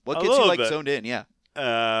game? What gets you like zoned in? Yeah.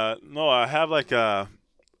 No, I have like an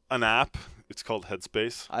app. It's called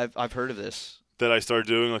Headspace. I've heard of this. That I started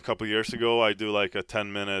doing a couple years ago. I do like a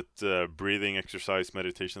 10-minute breathing exercise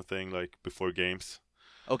meditation thing like before games.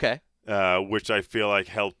 Okay. Which I feel like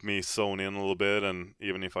helped me zone in a little bit, and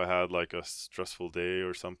even if I had like a stressful day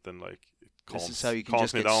or something, like it calms, this is how you can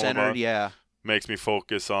just me get down centered. Yeah. Makes me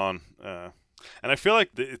focus on, and I feel like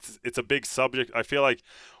it's a big subject. I feel like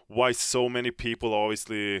why so many people,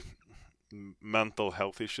 obviously, mental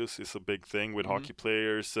health issues is a big thing with hockey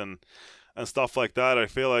players and stuff like that. I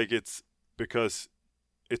feel like it's because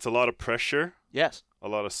it's a lot of pressure. Yes. A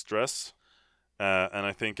lot of stress, and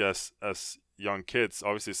I think as young kids,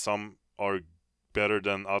 obviously some are better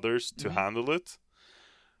than others to handle it,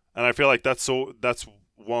 and I feel like that's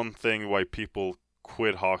one thing why people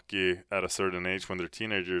quit hockey at a certain age when they're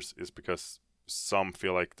teenagers is because some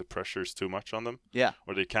feel like the pressure is too much on them,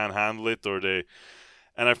 or they can't handle it,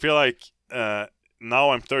 and I feel like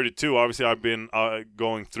now I'm 32. Obviously, I've been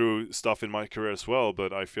going through stuff in my career as well,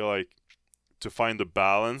 but I feel like to find the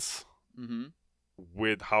balance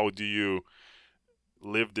with how do you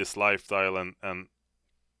live this lifestyle and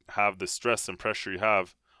have the stress and pressure you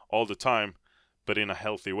have all the time, but in a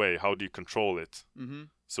healthy way. How do you control it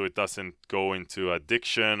so it doesn't go into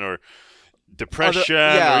addiction or depression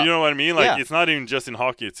or you know what I mean? Like it's not even just in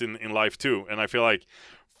hockey, it's in life too. And I feel like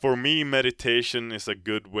for me, meditation is a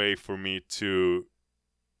good way for me to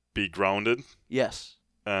be grounded. Yes.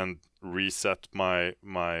 And reset my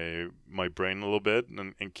brain a little bit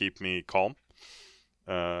and keep me calm.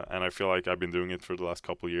 And I feel like I've been doing it for the last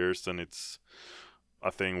couple of years, and it's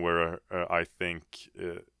a thing where I think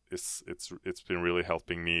it's been really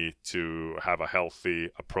helping me to have a healthy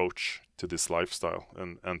approach to this lifestyle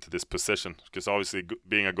and to this position. Because obviously,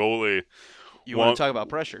 being a goalie, you want to talk about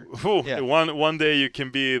pressure. One day you can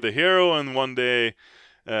be the hero, and one day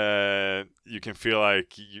you can feel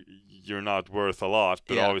like you're not worth a lot,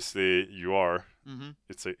 but obviously you are.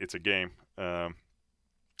 It's a game.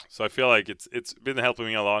 So I feel like it's been helping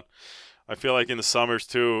me a lot. I feel like in the summers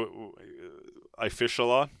too, I fish a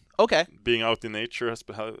lot. Okay. Being out in nature has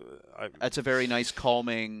been that's a very nice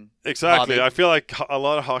calming. Exactly. hobby. I feel like a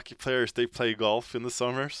lot of hockey players, they play golf in the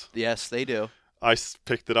summers. Yes, they do. I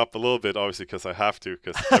picked it up a little bit, obviously, because I have to,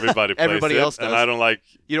 because everybody plays Everybody else does. and I don't like.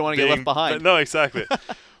 You don't want to get left behind. No, exactly.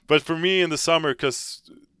 But for me in the summer, because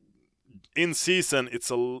in season,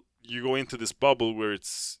 you go into this bubble where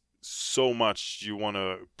it's so much you want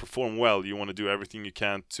to perform well, you want to do everything you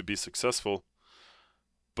can to be successful,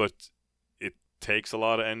 but it takes a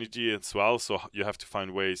lot of energy as well. So you have to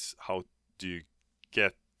find ways how do you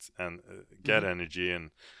get energy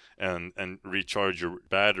and recharge your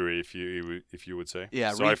battery, if you would say.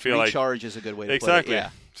 Yeah, so I feel recharge is a good way to exactly. put it. Yeah.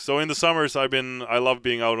 So in the summers, I love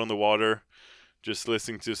being out on the water, just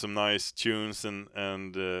listening to some nice tunes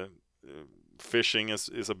and fishing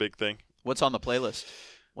is a big thing. What's on the playlist?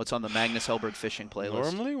 What's on the Magnus Hellberg fishing playlist?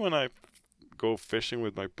 Normally, when I go fishing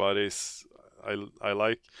with my buddies, I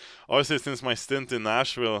like, obviously since my stint in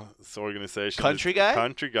Nashville, this organization. Country guy,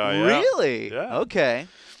 yeah. Really? Yeah. Okay.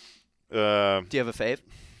 Do you have a fave?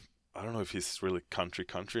 I don't know if he's really country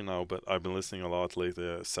now, but I've been listening a lot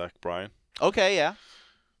lately. Zach Bryan. Okay, yeah.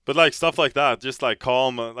 But like stuff like that, just like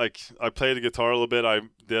calm. Like I play the guitar a little bit. I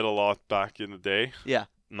did a lot back in the day. Yeah.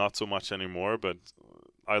 Not so much anymore, but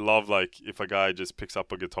I love like if a guy just picks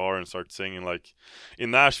up a guitar and starts singing. Like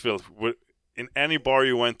in Nashville, in any bar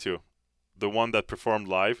you went to, the one that performed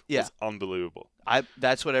live was unbelievable.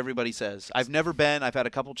 That's what everybody says. I've never been. I've had a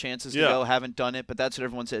couple chances to go. Haven't done it, but that's what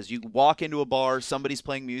everyone says. You walk into a bar, somebody's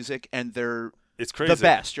playing music, and it's crazy. The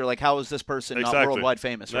best. You're like, how is this person not worldwide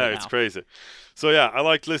famous right now? Yeah, it's crazy. So yeah, I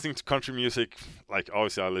like listening to country music. Like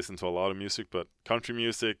obviously I listen to a lot of music, but country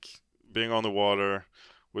music, being on the water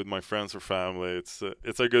with my friends or family,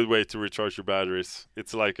 it's a good way to recharge your batteries.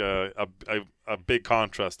 It's like a big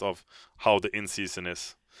contrast of how the in-season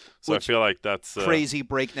is. So I feel like that's crazy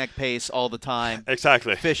breakneck pace all the time.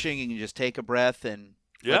 Exactly. Fishing, you can just take a breath and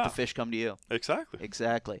let the fish come to you. Exactly.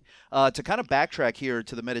 To kind of backtrack here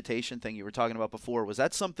to the meditation thing you were talking about before, was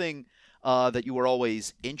that something that you were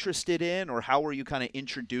always interested in, or how were you kind of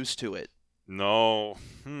introduced to it? No.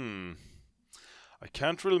 I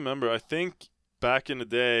can't really remember. I think back in the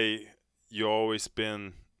day, you always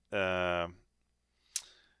been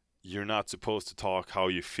you're not supposed to talk how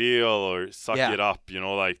you feel or suck it up,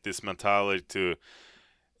 like this mentality to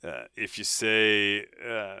if you say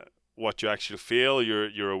what you actually feel,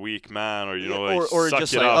 you're a weak man, or or suck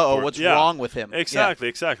just it like, up, what's wrong with him?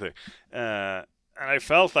 Exactly. And I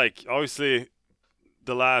felt like obviously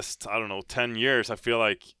the last 10 years, I feel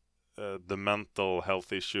like the mental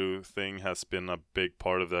health issue thing has been a big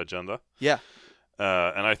part of the agenda.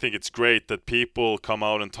 And I think it's great that people come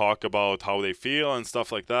out and talk about how they feel and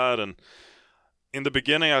stuff like that. And in the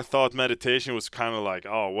beginning, I thought meditation was kind of like,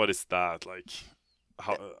 oh, what is that? Like,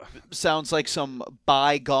 how? Sounds like some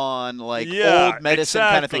bygone, old medicine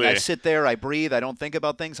kind of thing. I sit there, I breathe, I don't think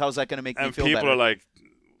about things. How's that going to make me feel better? And people are like,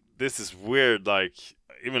 this is weird. Like,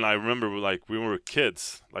 even I remember, like, when we were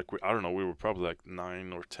kids, like, we were probably like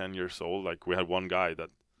 9 or 10 years old. Like, we had one guy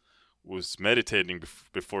that was meditating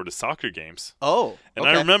before the soccer games. Oh, and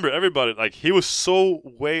I remember everybody, like, he was so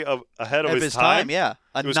way ahead of his time. Yeah,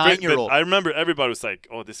 a 9-year-old. I remember everybody was like,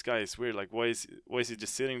 "Oh, this guy is weird. Like, why is he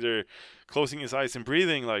just sitting there, closing his eyes and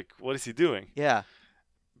breathing? Like, what is he doing?" Yeah.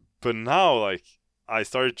 But now, like, I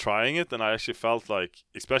started trying it, and I actually felt like,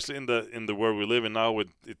 especially in the world we live in now, with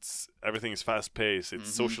everything is fast paced.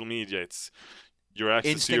 It's social media. It's your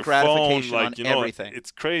access instant to your gratification phone. Like, on everything. It's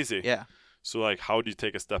crazy. Yeah. So, like, how do you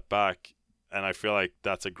take a step back? And I feel like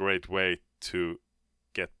that's a great way to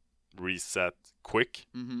get reset quick.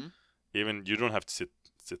 Mm-hmm. Even you don't have to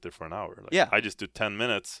sit there for an hour. Like, I just do 10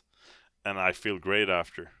 minutes, and I feel great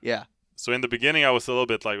after. Yeah. So in the beginning, I was a little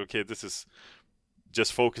bit like, okay, this is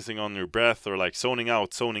just focusing on your breath, or like zoning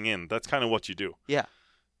out, zoning in. That's kind of what you do. Yeah.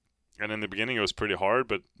 And in the beginning, it was pretty hard,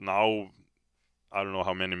 but now I don't know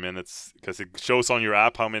how many minutes, because it shows on your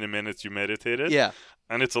app how many minutes you meditated. Yeah.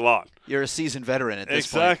 And it's a lot. You're a seasoned veteran at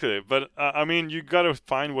this point. Exactly. But, I mean, you got to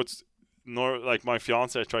find what's like my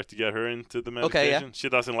fiance, I tried to get her into the meditation. Okay, yeah. She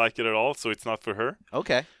doesn't like it at all, so it's not for her.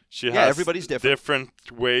 Okay. She has everybody's different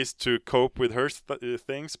ways to cope with her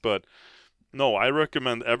things. But, no, I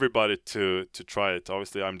recommend everybody to try it.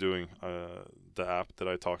 Obviously, I'm doing the app that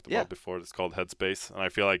I talked about before. It's called Headspace. And I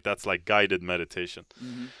feel like that's like guided meditation.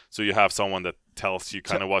 Mm-hmm. So you have someone that tells you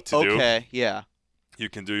kind of what to do. Okay, yeah. You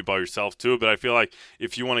can do it by yourself too, but I feel like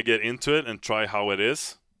if you want to get into it and try how it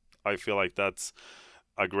is, I feel like that's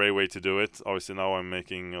a great way to do it. Obviously now I'm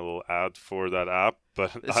making a little ad for that app,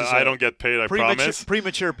 but I don't get paid, I promise.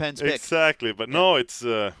 Premature Penn's pick. Exactly, but no, it's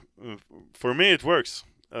for me it works.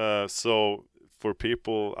 So for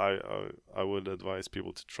people, I would advise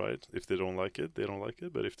people to try it. If they don't like it, they don't like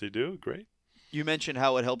it, but if they do, great. You mentioned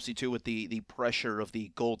how it helps you, too, with the pressure of the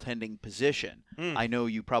goaltending position. I know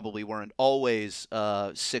you probably weren't always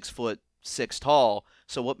 6'6" tall,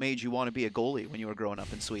 so what made you want to be a goalie when you were growing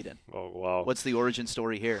up in Sweden? Oh, wow. What's the origin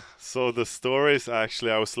story here? So the story is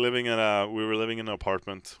actually, we were living in an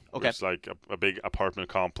apartment. Okay. It's like a big apartment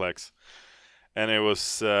complex. And it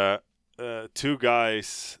was 2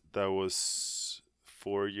 guys that was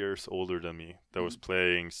 4 years older than me that was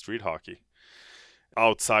playing street hockey.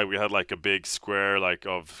 Outside we had like a big square like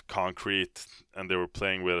of concrete, and they were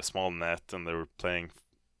playing with a small net, and they were playing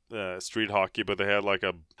street hockey, but they had like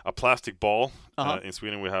a plastic ball. In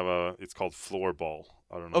Sweden we have it's called floor ball.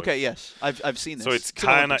 I don't know. Okay, yes, I've seen this. So it's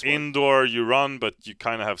kind of indoor. You run, but you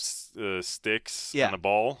kind of have sticks and a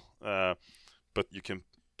ball. But you can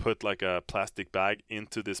put like a plastic bag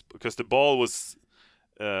into this, because the ball was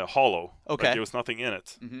hollow. Okay, like, there was nothing in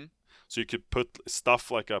it. Mm-hmm. So you could put stuff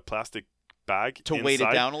like a plastic bag to inside. weight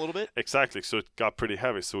it down a little bit. Exactly. So it got pretty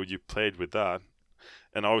heavy. So you played with that.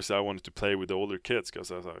 And obviously, I wanted to play with the older kids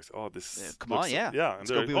because I was like, "Oh, this come on, yeah, yeah." And let's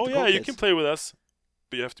they're go like, be with "Oh the yeah, cool you kids." can play with us,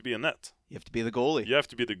 but you have to be a net. You have to be the goalie. You have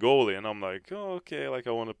to be the goalie." And I'm like, "Oh, okay, like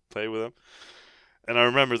I want to play with them." And I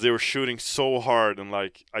remember they were shooting so hard, and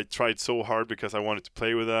like I tried so hard because I wanted to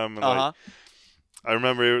play with them. And like, I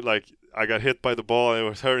remember like I got hit by the ball, and it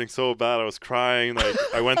was hurting so bad. I was crying. Like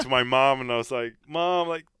I went to my mom, and I was like, "Mom,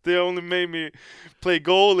 like they only made me play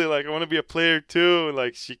goalie. Like I want to be a player too." And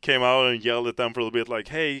like she came out and yelled at them for a little bit, like,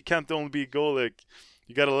 "Hey, you can't only be a goalie. Like,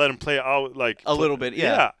 you got to let him play out like a little bit,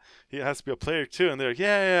 yeah. He has to be a player too." And they're like,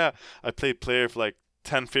 "Yeah." I played player for like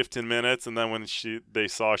 10-15 minutes, and then when they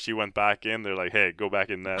saw she went back in, they're like, "Hey, go back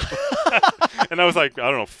in net." And I was like, I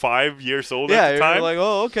don't know, 5 years old at the time. Yeah, like,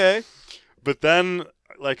 oh, okay. But then,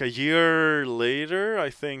 like a year later, I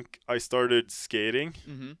think I started skating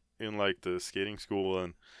in like the skating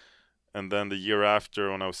school, and then the year after,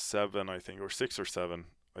 when I was 7, I think, or 6 or 7,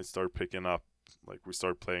 I started picking up. Like we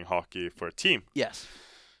started playing hockey for a team. Yes.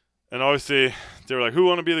 And obviously, they were like, "Who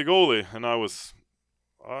want to be the goalie?" And I was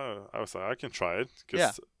like, I can try it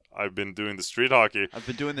because I've been doing the street hockey. I've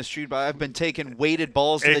been doing the street, but I've been taking weighted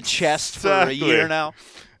balls to the chest for a year now.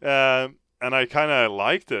 And I kind of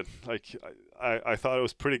liked it. Like I thought I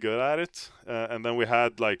was pretty good at it. And then we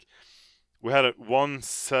had one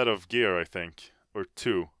set of gear, I think, or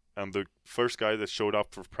 2. And the first guy that showed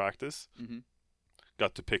up for practice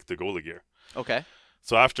got to pick the goalie gear. Okay.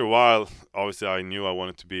 So after a while, obviously I knew I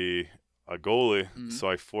wanted to be a goalie, so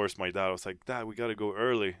I forced my dad. I was like, "Dad, we got to go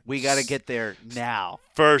early. We got to get there now.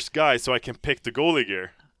 First guy, so I can pick the goalie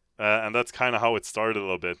gear." And that's kind of how it started a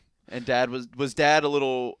little bit. And Dad was Dad a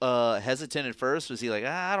little hesitant at first? Was he like,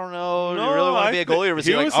 I don't know, do you No, really want to be a goalie? Or was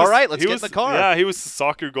he like, all right, let's get in the car? Yeah, he was a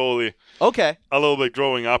soccer goalie. Okay. A little bit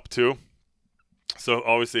growing up too. So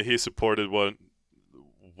obviously he supported what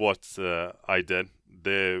I did.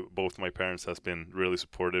 Both my parents has been really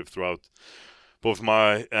supportive throughout. Both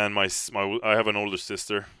my I have an older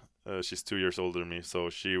sister. She's 2 years older than me, so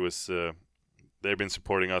she was. They've been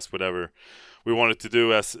supporting us whatever we wanted to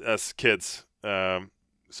do as kids.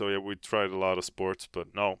 So yeah, we tried a lot of sports,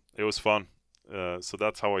 but no, it was fun. So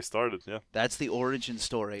that's how I started. Yeah, that's the origin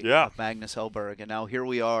story of Magnus Hellberg, and now here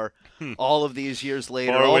we are, all of these years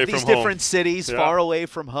later, all of these different cities, far away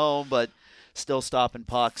from home, but still stopping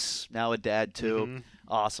pucks. Now a dad too.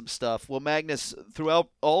 Awesome stuff. Well, Magnus, throughout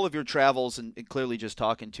all of your travels, and clearly just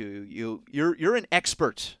talking to you, you're an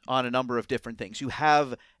expert on a number of different things. You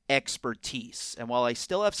have expertise. And while I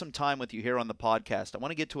still have some time with you here on the podcast, I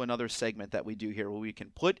want to get to another segment that we do here where we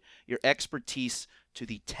can put your expertise to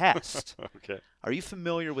the test. Okay. Are you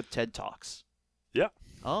familiar with TED Talks? Yeah.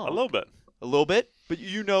 Oh. A little bit. A little bit? But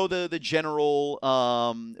you know the general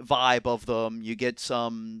vibe of them. You get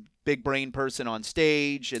some big brain person on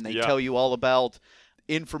stage, and they tell you all about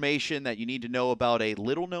information that you need to know about a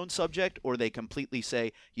little-known subject, or they completely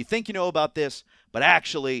say, you think you know about this, but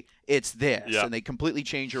actually it's this, and they completely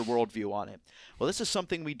change your worldview on it. Well, this is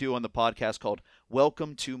something we do on the podcast called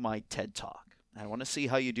Welcome to My TED Talk. I want to see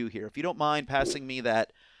how you do here. If you don't mind passing me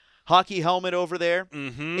that hockey helmet over there,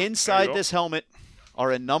 inside this helmet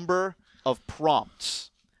are a number of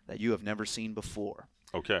prompts that you have never seen before.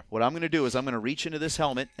 Okay. What I'm going to do is I'm going to reach into this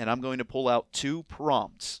helmet, and I'm going to pull out 2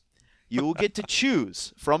 prompts. You will get to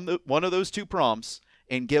choose from one of those 2 prompts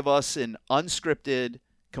and give us an unscripted,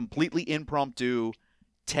 completely impromptu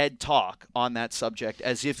TED Talk on that subject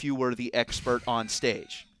as if you were the expert on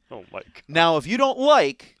stage. Oh, my God. Now, if you don't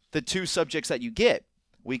like the 2 subjects that you get,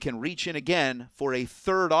 we can reach in again for a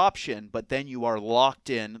 3rd option, but then you are locked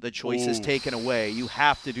in. The choice is taken away. You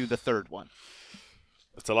have to do the 3rd one.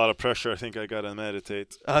 It's a lot of pressure. I think I got to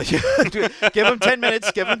meditate. Give him 10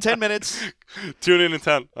 minutes. Give him 10 minutes. Tune in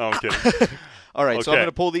 10. Oh, I'm kidding. All right, so I'm going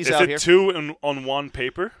to pull these out here. Is it 2 on one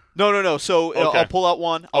paper? No. So I'll pull out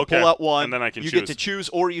one. I'll pull out one. And then I can choose. You get to choose,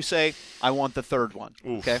 or you say, I want the 3rd one.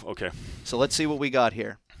 Oof, okay. So let's see what we got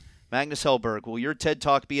here. Magnus Hellberg, will your TED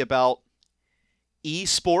Talk be about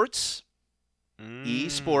esports,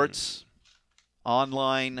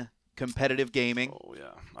 online competitive gaming? Oh,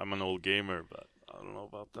 yeah. I'm an old gamer, but I don't know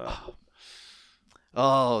about that.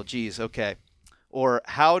 Oh, geez. Okay. Or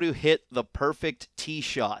how to hit the perfect tee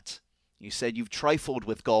shot. You said you've trifled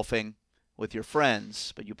with golfing with your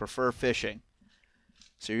friends, but you prefer fishing.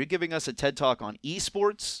 So you're giving us a TED Talk on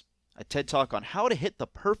esports, a TED Talk on how to hit the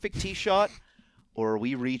perfect tee shot, or are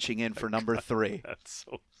we reaching in for number 3? That's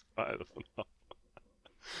so, I don't know.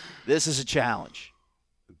 This is a challenge.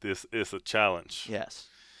 This is a challenge. Yes.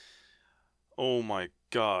 Oh, my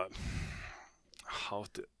God.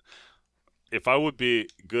 If I would be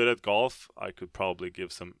good at golf, I could probably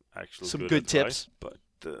give some good tips. But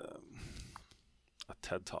a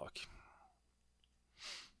TED Talk.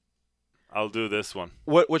 I'll do this one.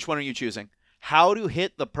 Which one are you choosing? How to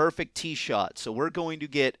hit the perfect tee shot. So we're going to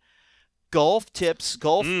get golf tips,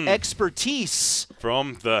 golf expertise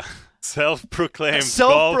from the self-proclaimed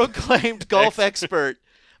golf expert,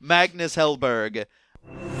 Magnus Hellberg.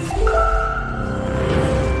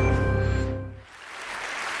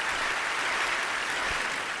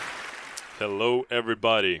 Hello,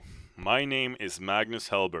 everybody. My name is Magnus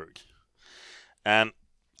Hellberg, and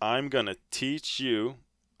I'm gonna teach you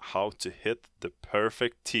how to hit the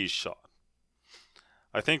perfect tee shot.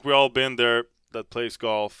 I think we all been there that plays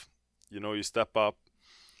golf. You know, you step up,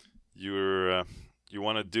 you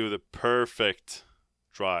want to do the perfect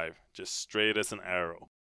drive, just straight as an arrow.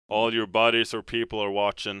 All your buddies or people are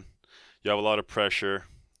watching. You have a lot of pressure,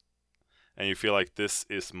 and you feel like this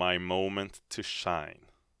is my moment to shine.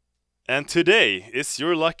 And today is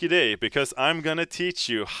your lucky day, because I'm gonna teach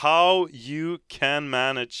you how you can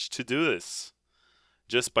manage to do this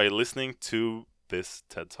just by listening to this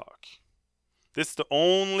TED Talk. This is the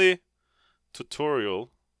only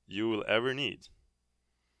tutorial you will ever need.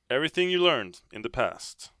 Everything you learned in the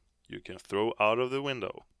past, you can throw out of the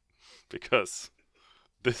window, because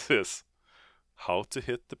this is how to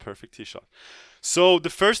hit the perfect tee shot. So the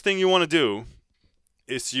first thing you want to do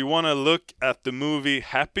is you want to look at the movie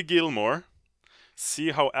Happy Gilmore,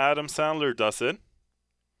 see how Adam Sandler does it,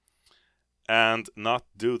 and not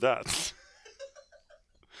do that.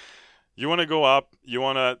 You want to go up, you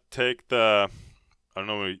want to take the, I don't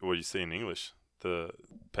know what you say in English, the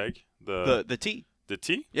peg? The tee. The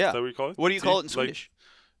tee? Yeah. Is that what you call it? What do you call it in Swedish?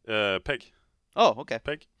 Peg. Oh, okay.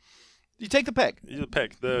 Peg. You take the peg. The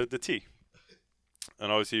peg, the tee.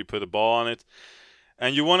 And obviously you put a ball on it.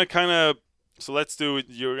 And you want to kind of, so let's do it,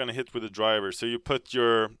 you're going to hit with the driver. So you put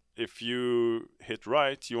if you hit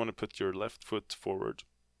right, you want to put your left foot forward.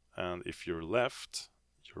 And if you're left,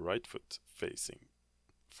 your right foot facing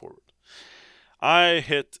forward. I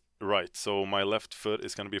hit right, so my left foot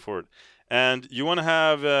is going to be forward. And you want to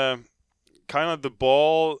have kind of the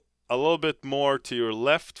ball a little bit more to your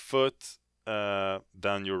left foot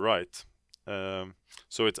than your right.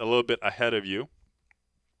 So it's a little bit ahead of you.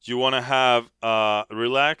 You want to have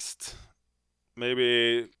relaxed,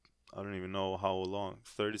 maybe, I don't even know how long,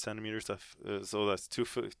 30 centimeters, so that's 2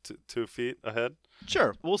 feet ahead.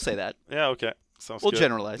 Sure, we'll say that. Yeah, okay. Sounds We'll good.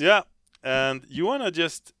 generalize. Yeah, and you want to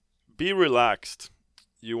just be relaxed.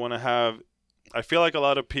 You want to have, I feel like a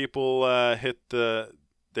lot of people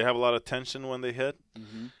they have a lot of tension when they hit.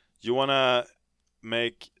 Mm-hmm. You want to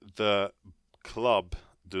make the club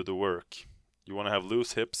do the work. You want to have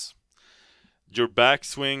loose hips. Your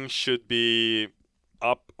backswing should be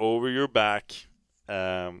up over your back.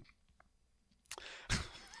 And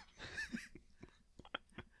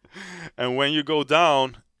when you go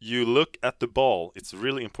down, you look at the ball. It's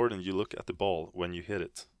really important you look at the ball when you hit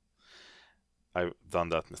it. I've done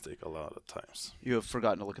that mistake a lot of times. You have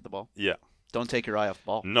forgotten to look at the ball? Yeah. Don't take your eye off the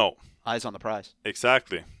ball. No. Eyes on the prize.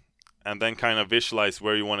 Exactly. And then kind of visualize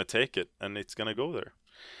where you want to take it, and it's going to go there.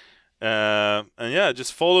 And yeah,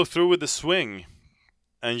 just follow through with the swing,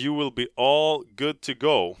 and you will be all good to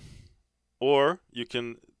go. Or you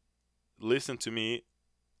can listen to me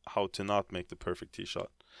how to not make the perfect tee shot.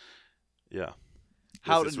 Yeah.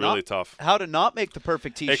 This is really tough. How to not make the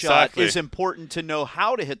perfect tee shot is important to know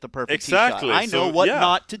how to hit the perfect tee shot. I know what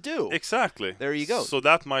not to do. Exactly. There you go. So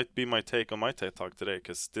that might be my take on my TED Talk today,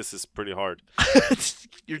 because this is pretty hard.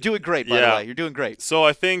 You're doing great, by the way. You're doing great. So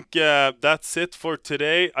I think that's it for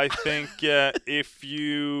today. I think if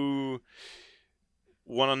you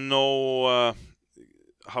want to know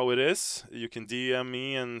how it is, you can DM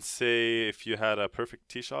me and say if you had a perfect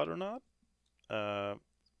tee shot or not.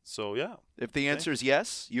 So, yeah. If the answer is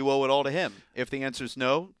yes, you owe it all to him. If the answer is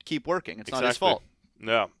no, keep working. It's not his fault.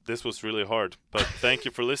 Yeah, this was really hard. But thank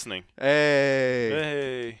you for listening.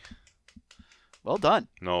 Hey. Well done.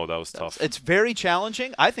 No, that was tough. It's very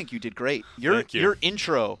challenging. I think you did great. Thank you. Your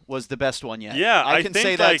intro was the best one yet. Yeah, I can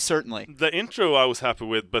say that certainly. The intro I was happy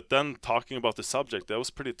with, but then talking about the subject, that was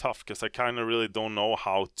pretty tough, because I kind of really don't know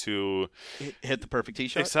how to hit the perfect tee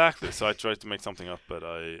shot. Exactly. So I tried to make something up, but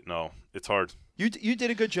it's hard. You did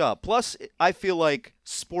a good job. Plus, I feel like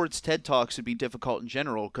sports TED Talks would be difficult in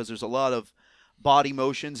general, because there's a lot of body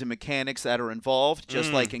motions and mechanics that are involved,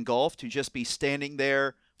 just like in golf. To just be standing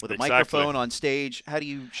there with a microphone on stage, how do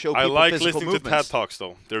you show people physical movements? I like listening to TED Talks,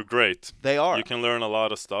 though. They're great. They are. You can learn a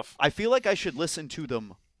lot of stuff. I feel like I should listen to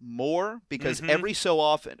them more, because every so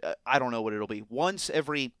often, I don't know what it'll be, once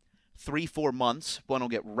every 3-4 months, one will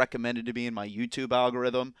get recommended to me in my YouTube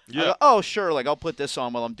algorithm. Yeah. I go, oh, sure, like I'll put this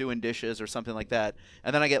on while I'm doing dishes or something like that.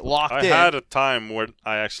 And then I get locked in. I had a time where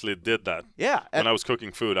I actually did that. Yeah. When I was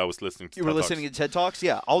cooking food, I was listening to You were listening to TED Talks?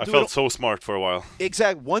 Yeah. I felt so smart for a while.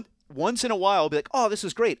 Exactly. Once in a while, I'll be like, oh, this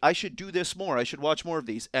is great. I should do this more. I should watch more of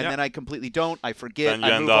these. And then I completely don't. I forget. Then you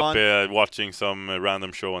I end move up on. watching some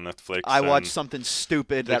random show on Netflix. I watch something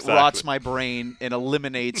stupid that rots my brain and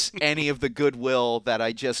eliminates any of the goodwill that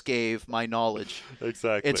I just gave my knowledge.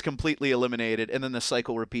 Exactly. It's completely eliminated. And then the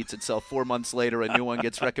cycle repeats itself. 4 months later, a new one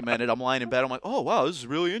gets recommended. I'm lying in bed. I'm like, oh, wow, this is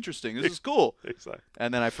really interesting. This is cool. Exactly.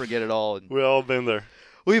 And then I forget it all. And We've all been there.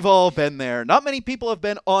 We've all been there. Not many people have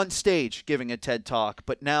been on stage giving a TED Talk,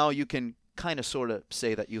 but now you can kind of sort of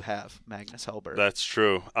say that you have, Magnus Hellberg. That's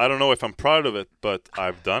true. I don't know if I'm proud of it, but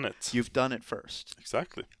I've done it. You've done it first.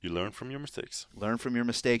 Exactly. You learn from your mistakes. Learn from your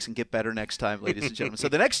mistakes and get better next time, ladies and gentlemen. So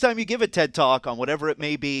the next time you give a TED Talk on whatever it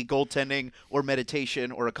may be, goaltending or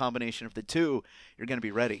meditation or a combination of the two, you're going to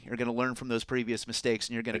be ready. You're going to learn from those previous mistakes,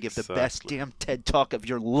 and you're going to give the best damn TED Talk of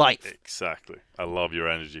your life. Exactly. I love your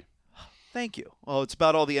energy. Thank you. Well, it's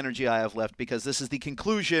about all the energy I have left because this is the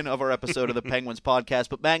conclusion of our episode of the Penguins podcast.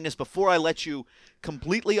 But Magnus, before I let you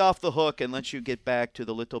completely off the hook and let you get back to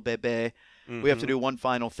the little bebe, we have to do one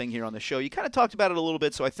final thing here on the show. You kind of talked about it a little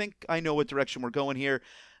bit, so I think I know what direction we're going here.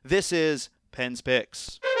 This is Pens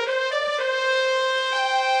Picks.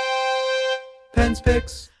 Pens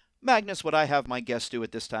Picks. Magnus, what I have my guests do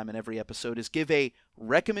at this time in every episode is give a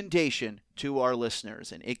recommendation to our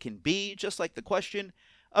listeners. And it can be, just like the question,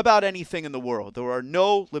 about anything in the world. There are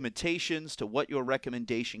no limitations to what your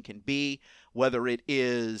recommendation can be, whether it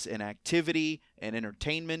is an activity, an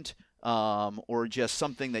entertainment, or just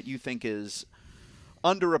something that you think is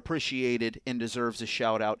underappreciated and deserves a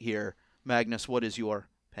shout out here. Magnus, what is your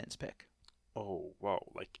Pens pick? Oh, wow.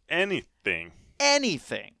 Like anything.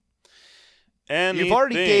 Anything. Anything. You've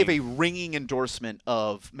already gave a ringing endorsement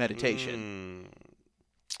of meditation.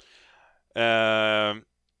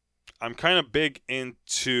 I'm kind of big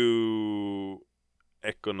into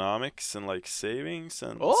economics and like savings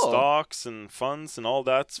and stocks and funds and all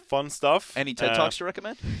that fun stuff. Any TED Talks to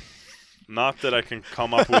recommend? Not that I can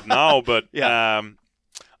come up with now, but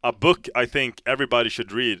a book I think everybody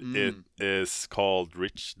should read. It is called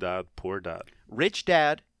Rich Dad, Poor Dad. Rich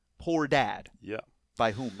Dad, Poor Dad. Yeah.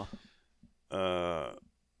 By whom? No,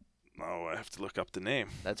 I have to look up the name.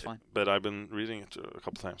 That's fine. But I've been reading it a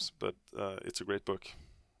couple times. But it's a great book.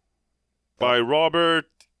 By Robert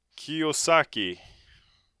Kiyosaki.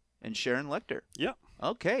 And Sharon Lecter. Yeah.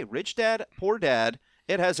 Okay, Rich Dad, Poor Dad.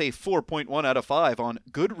 It has a 4.1 out of 5 on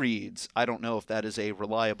Goodreads. I don't know if that is a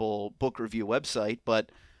reliable book review website,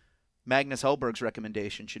 but Magnus Hellberg's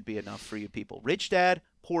recommendation should be enough for you people. Rich Dad,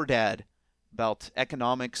 Poor Dad. About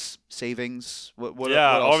economics, savings. What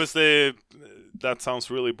else? Obviously that sounds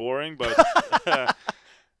really boring, but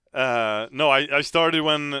no, I started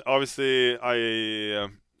when obviously I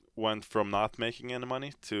went from not making any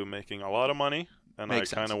money to making a lot of money, and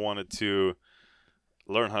Makes I kind of sense. wanted to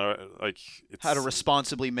learn how to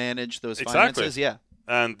responsibly manage those Exactly. finances. Yeah,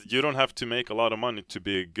 and you don't have to make a lot of money to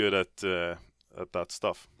be good at that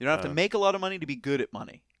stuff. you don't have to make a lot of money to be good at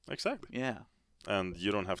money. Exactly. Yeah, And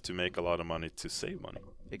you don't have to make a lot of money to save money.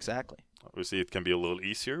 exactly. Obviously, it can be a little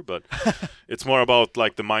easier, but it's more about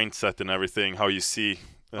like the mindset and everything, how you see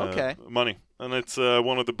money. And it's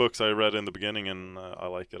one of the books I read in the beginning, and I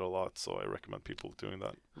like it a lot, so I recommend people doing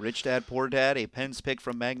that. Rich Dad, Poor Dad, a Pens pick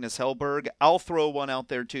from Magnus Hellberg. I'll throw one out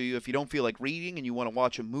there to you if you don't feel like reading and you want to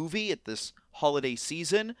watch a movie at this holiday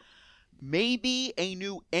season. Maybe a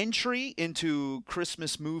new entry into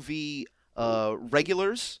Christmas movie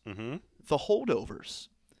regulars, The Holdovers.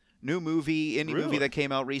 New movie, indie movie that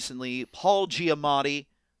came out recently. Paul Giamatti,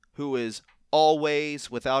 who is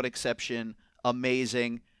always, without exception,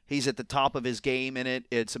 amazing. He's at the top of his game in it.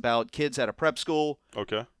 It's about kids at a prep school.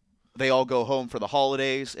 Okay. They all go home for the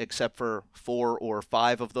holidays, except for 4 or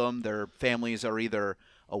 5 of them. Their families are either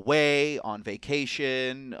away, on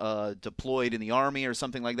vacation, deployed in the Army or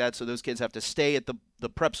something like that. So those kids have to stay at the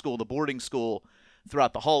prep school, the boarding school,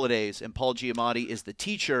 throughout the holidays. And Paul Giamatti is the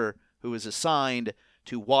teacher who is assigned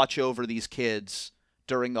to watch over these kids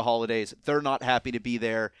during the holidays. They're not happy to be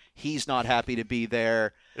there. He's not happy to be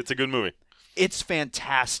there. It's a good movie. It's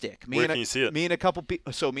fantastic. Where can you see it? Me and a couple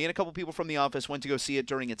people from the office went to go see it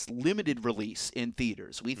during its limited release in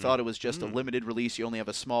theaters. We thought it was just a limited release. You only have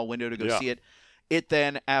a small window to go see it. It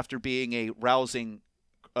then, after being a rousing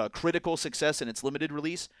critical success in its limited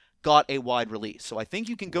release, got a wide release. So I think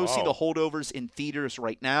you can go see The Holdovers in theaters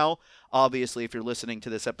right now. Obviously, if you're listening to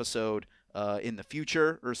this episode in the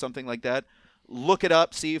future or something like that, look it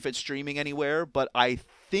up, see if it's streaming anywhere, but I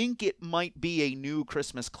think it might be a new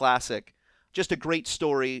Christmas classic. Just a great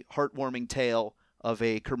story, heartwarming tale of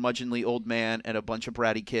a curmudgeonly old man and a bunch of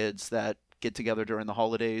bratty kids that get together during the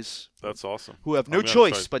holidays. That's awesome. Who have no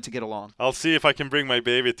choice but to get along. I'll see if I can bring my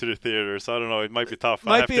baby to the theaters. I don't know. It might be tough.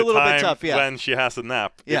 Might be a little bit tough, yeah. When she has a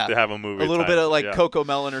nap, if they have a movie. A little time. bit of like Coco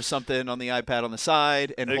Melon or something on the iPad on the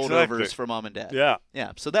side and holdovers for mom and dad. Yeah.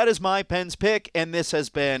 Yeah. So that is my Pens pick, and this has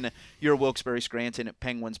been your Wilkes-Barre Scranton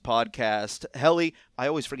Penguins podcast. Helly, I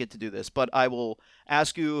always forget to do this, but I will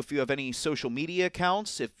ask you if you have any social media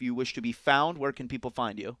accounts. If you wish to be found, where can people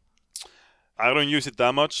find you? I don't use it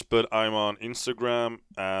that much, but I'm on Instagram,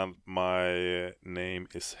 and my name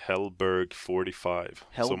is Hellberg45.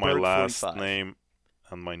 So my last 45. name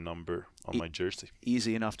and my number on my jersey.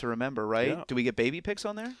 Easy enough to remember, right? Yeah. Do we get baby pics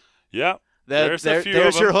on there? Yeah. There's a few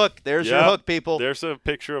there's of your them. hook. There's your hook, people. There's a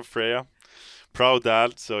picture of Freya. Proud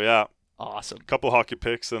dad, so yeah. Awesome. Couple hockey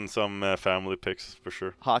pics and some family pics for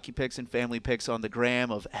sure. Hockey pics and family pics on the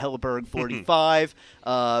gram of Hellberg45.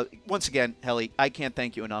 Once again, Helly, I can't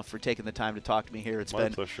thank you enough for taking the time to talk to me here. It's My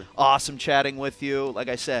been pleasure. awesome chatting with you. Like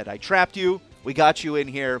I said, I trapped you. We got you in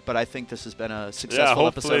here, but I think this has been a successful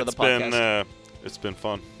episode of the podcast. It's been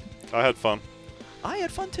fun. I had fun. I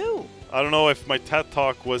had fun too. I don't know if my TED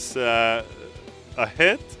Talk was a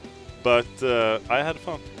hit, but I had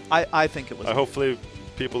fun. I think it was. Hopefully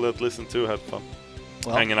people that listen to had fun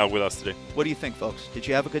hanging out with us today. What do you think, folks? Did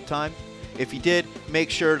you have a good time? If you did,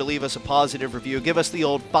 make sure to leave us a positive review. Give us the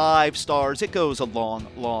old 5 stars. It goes a long,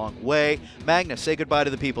 long way. Magnus, say goodbye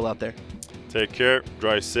to the people out there. Take care.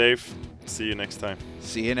 Drive safe. See you next time.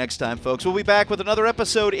 See you next time, folks. We'll be back with another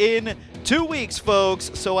episode in 2 weeks,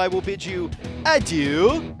 folks. So I will bid you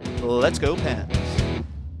adieu. Let's go, Pens.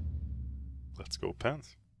 Let's go,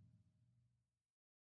 Pens.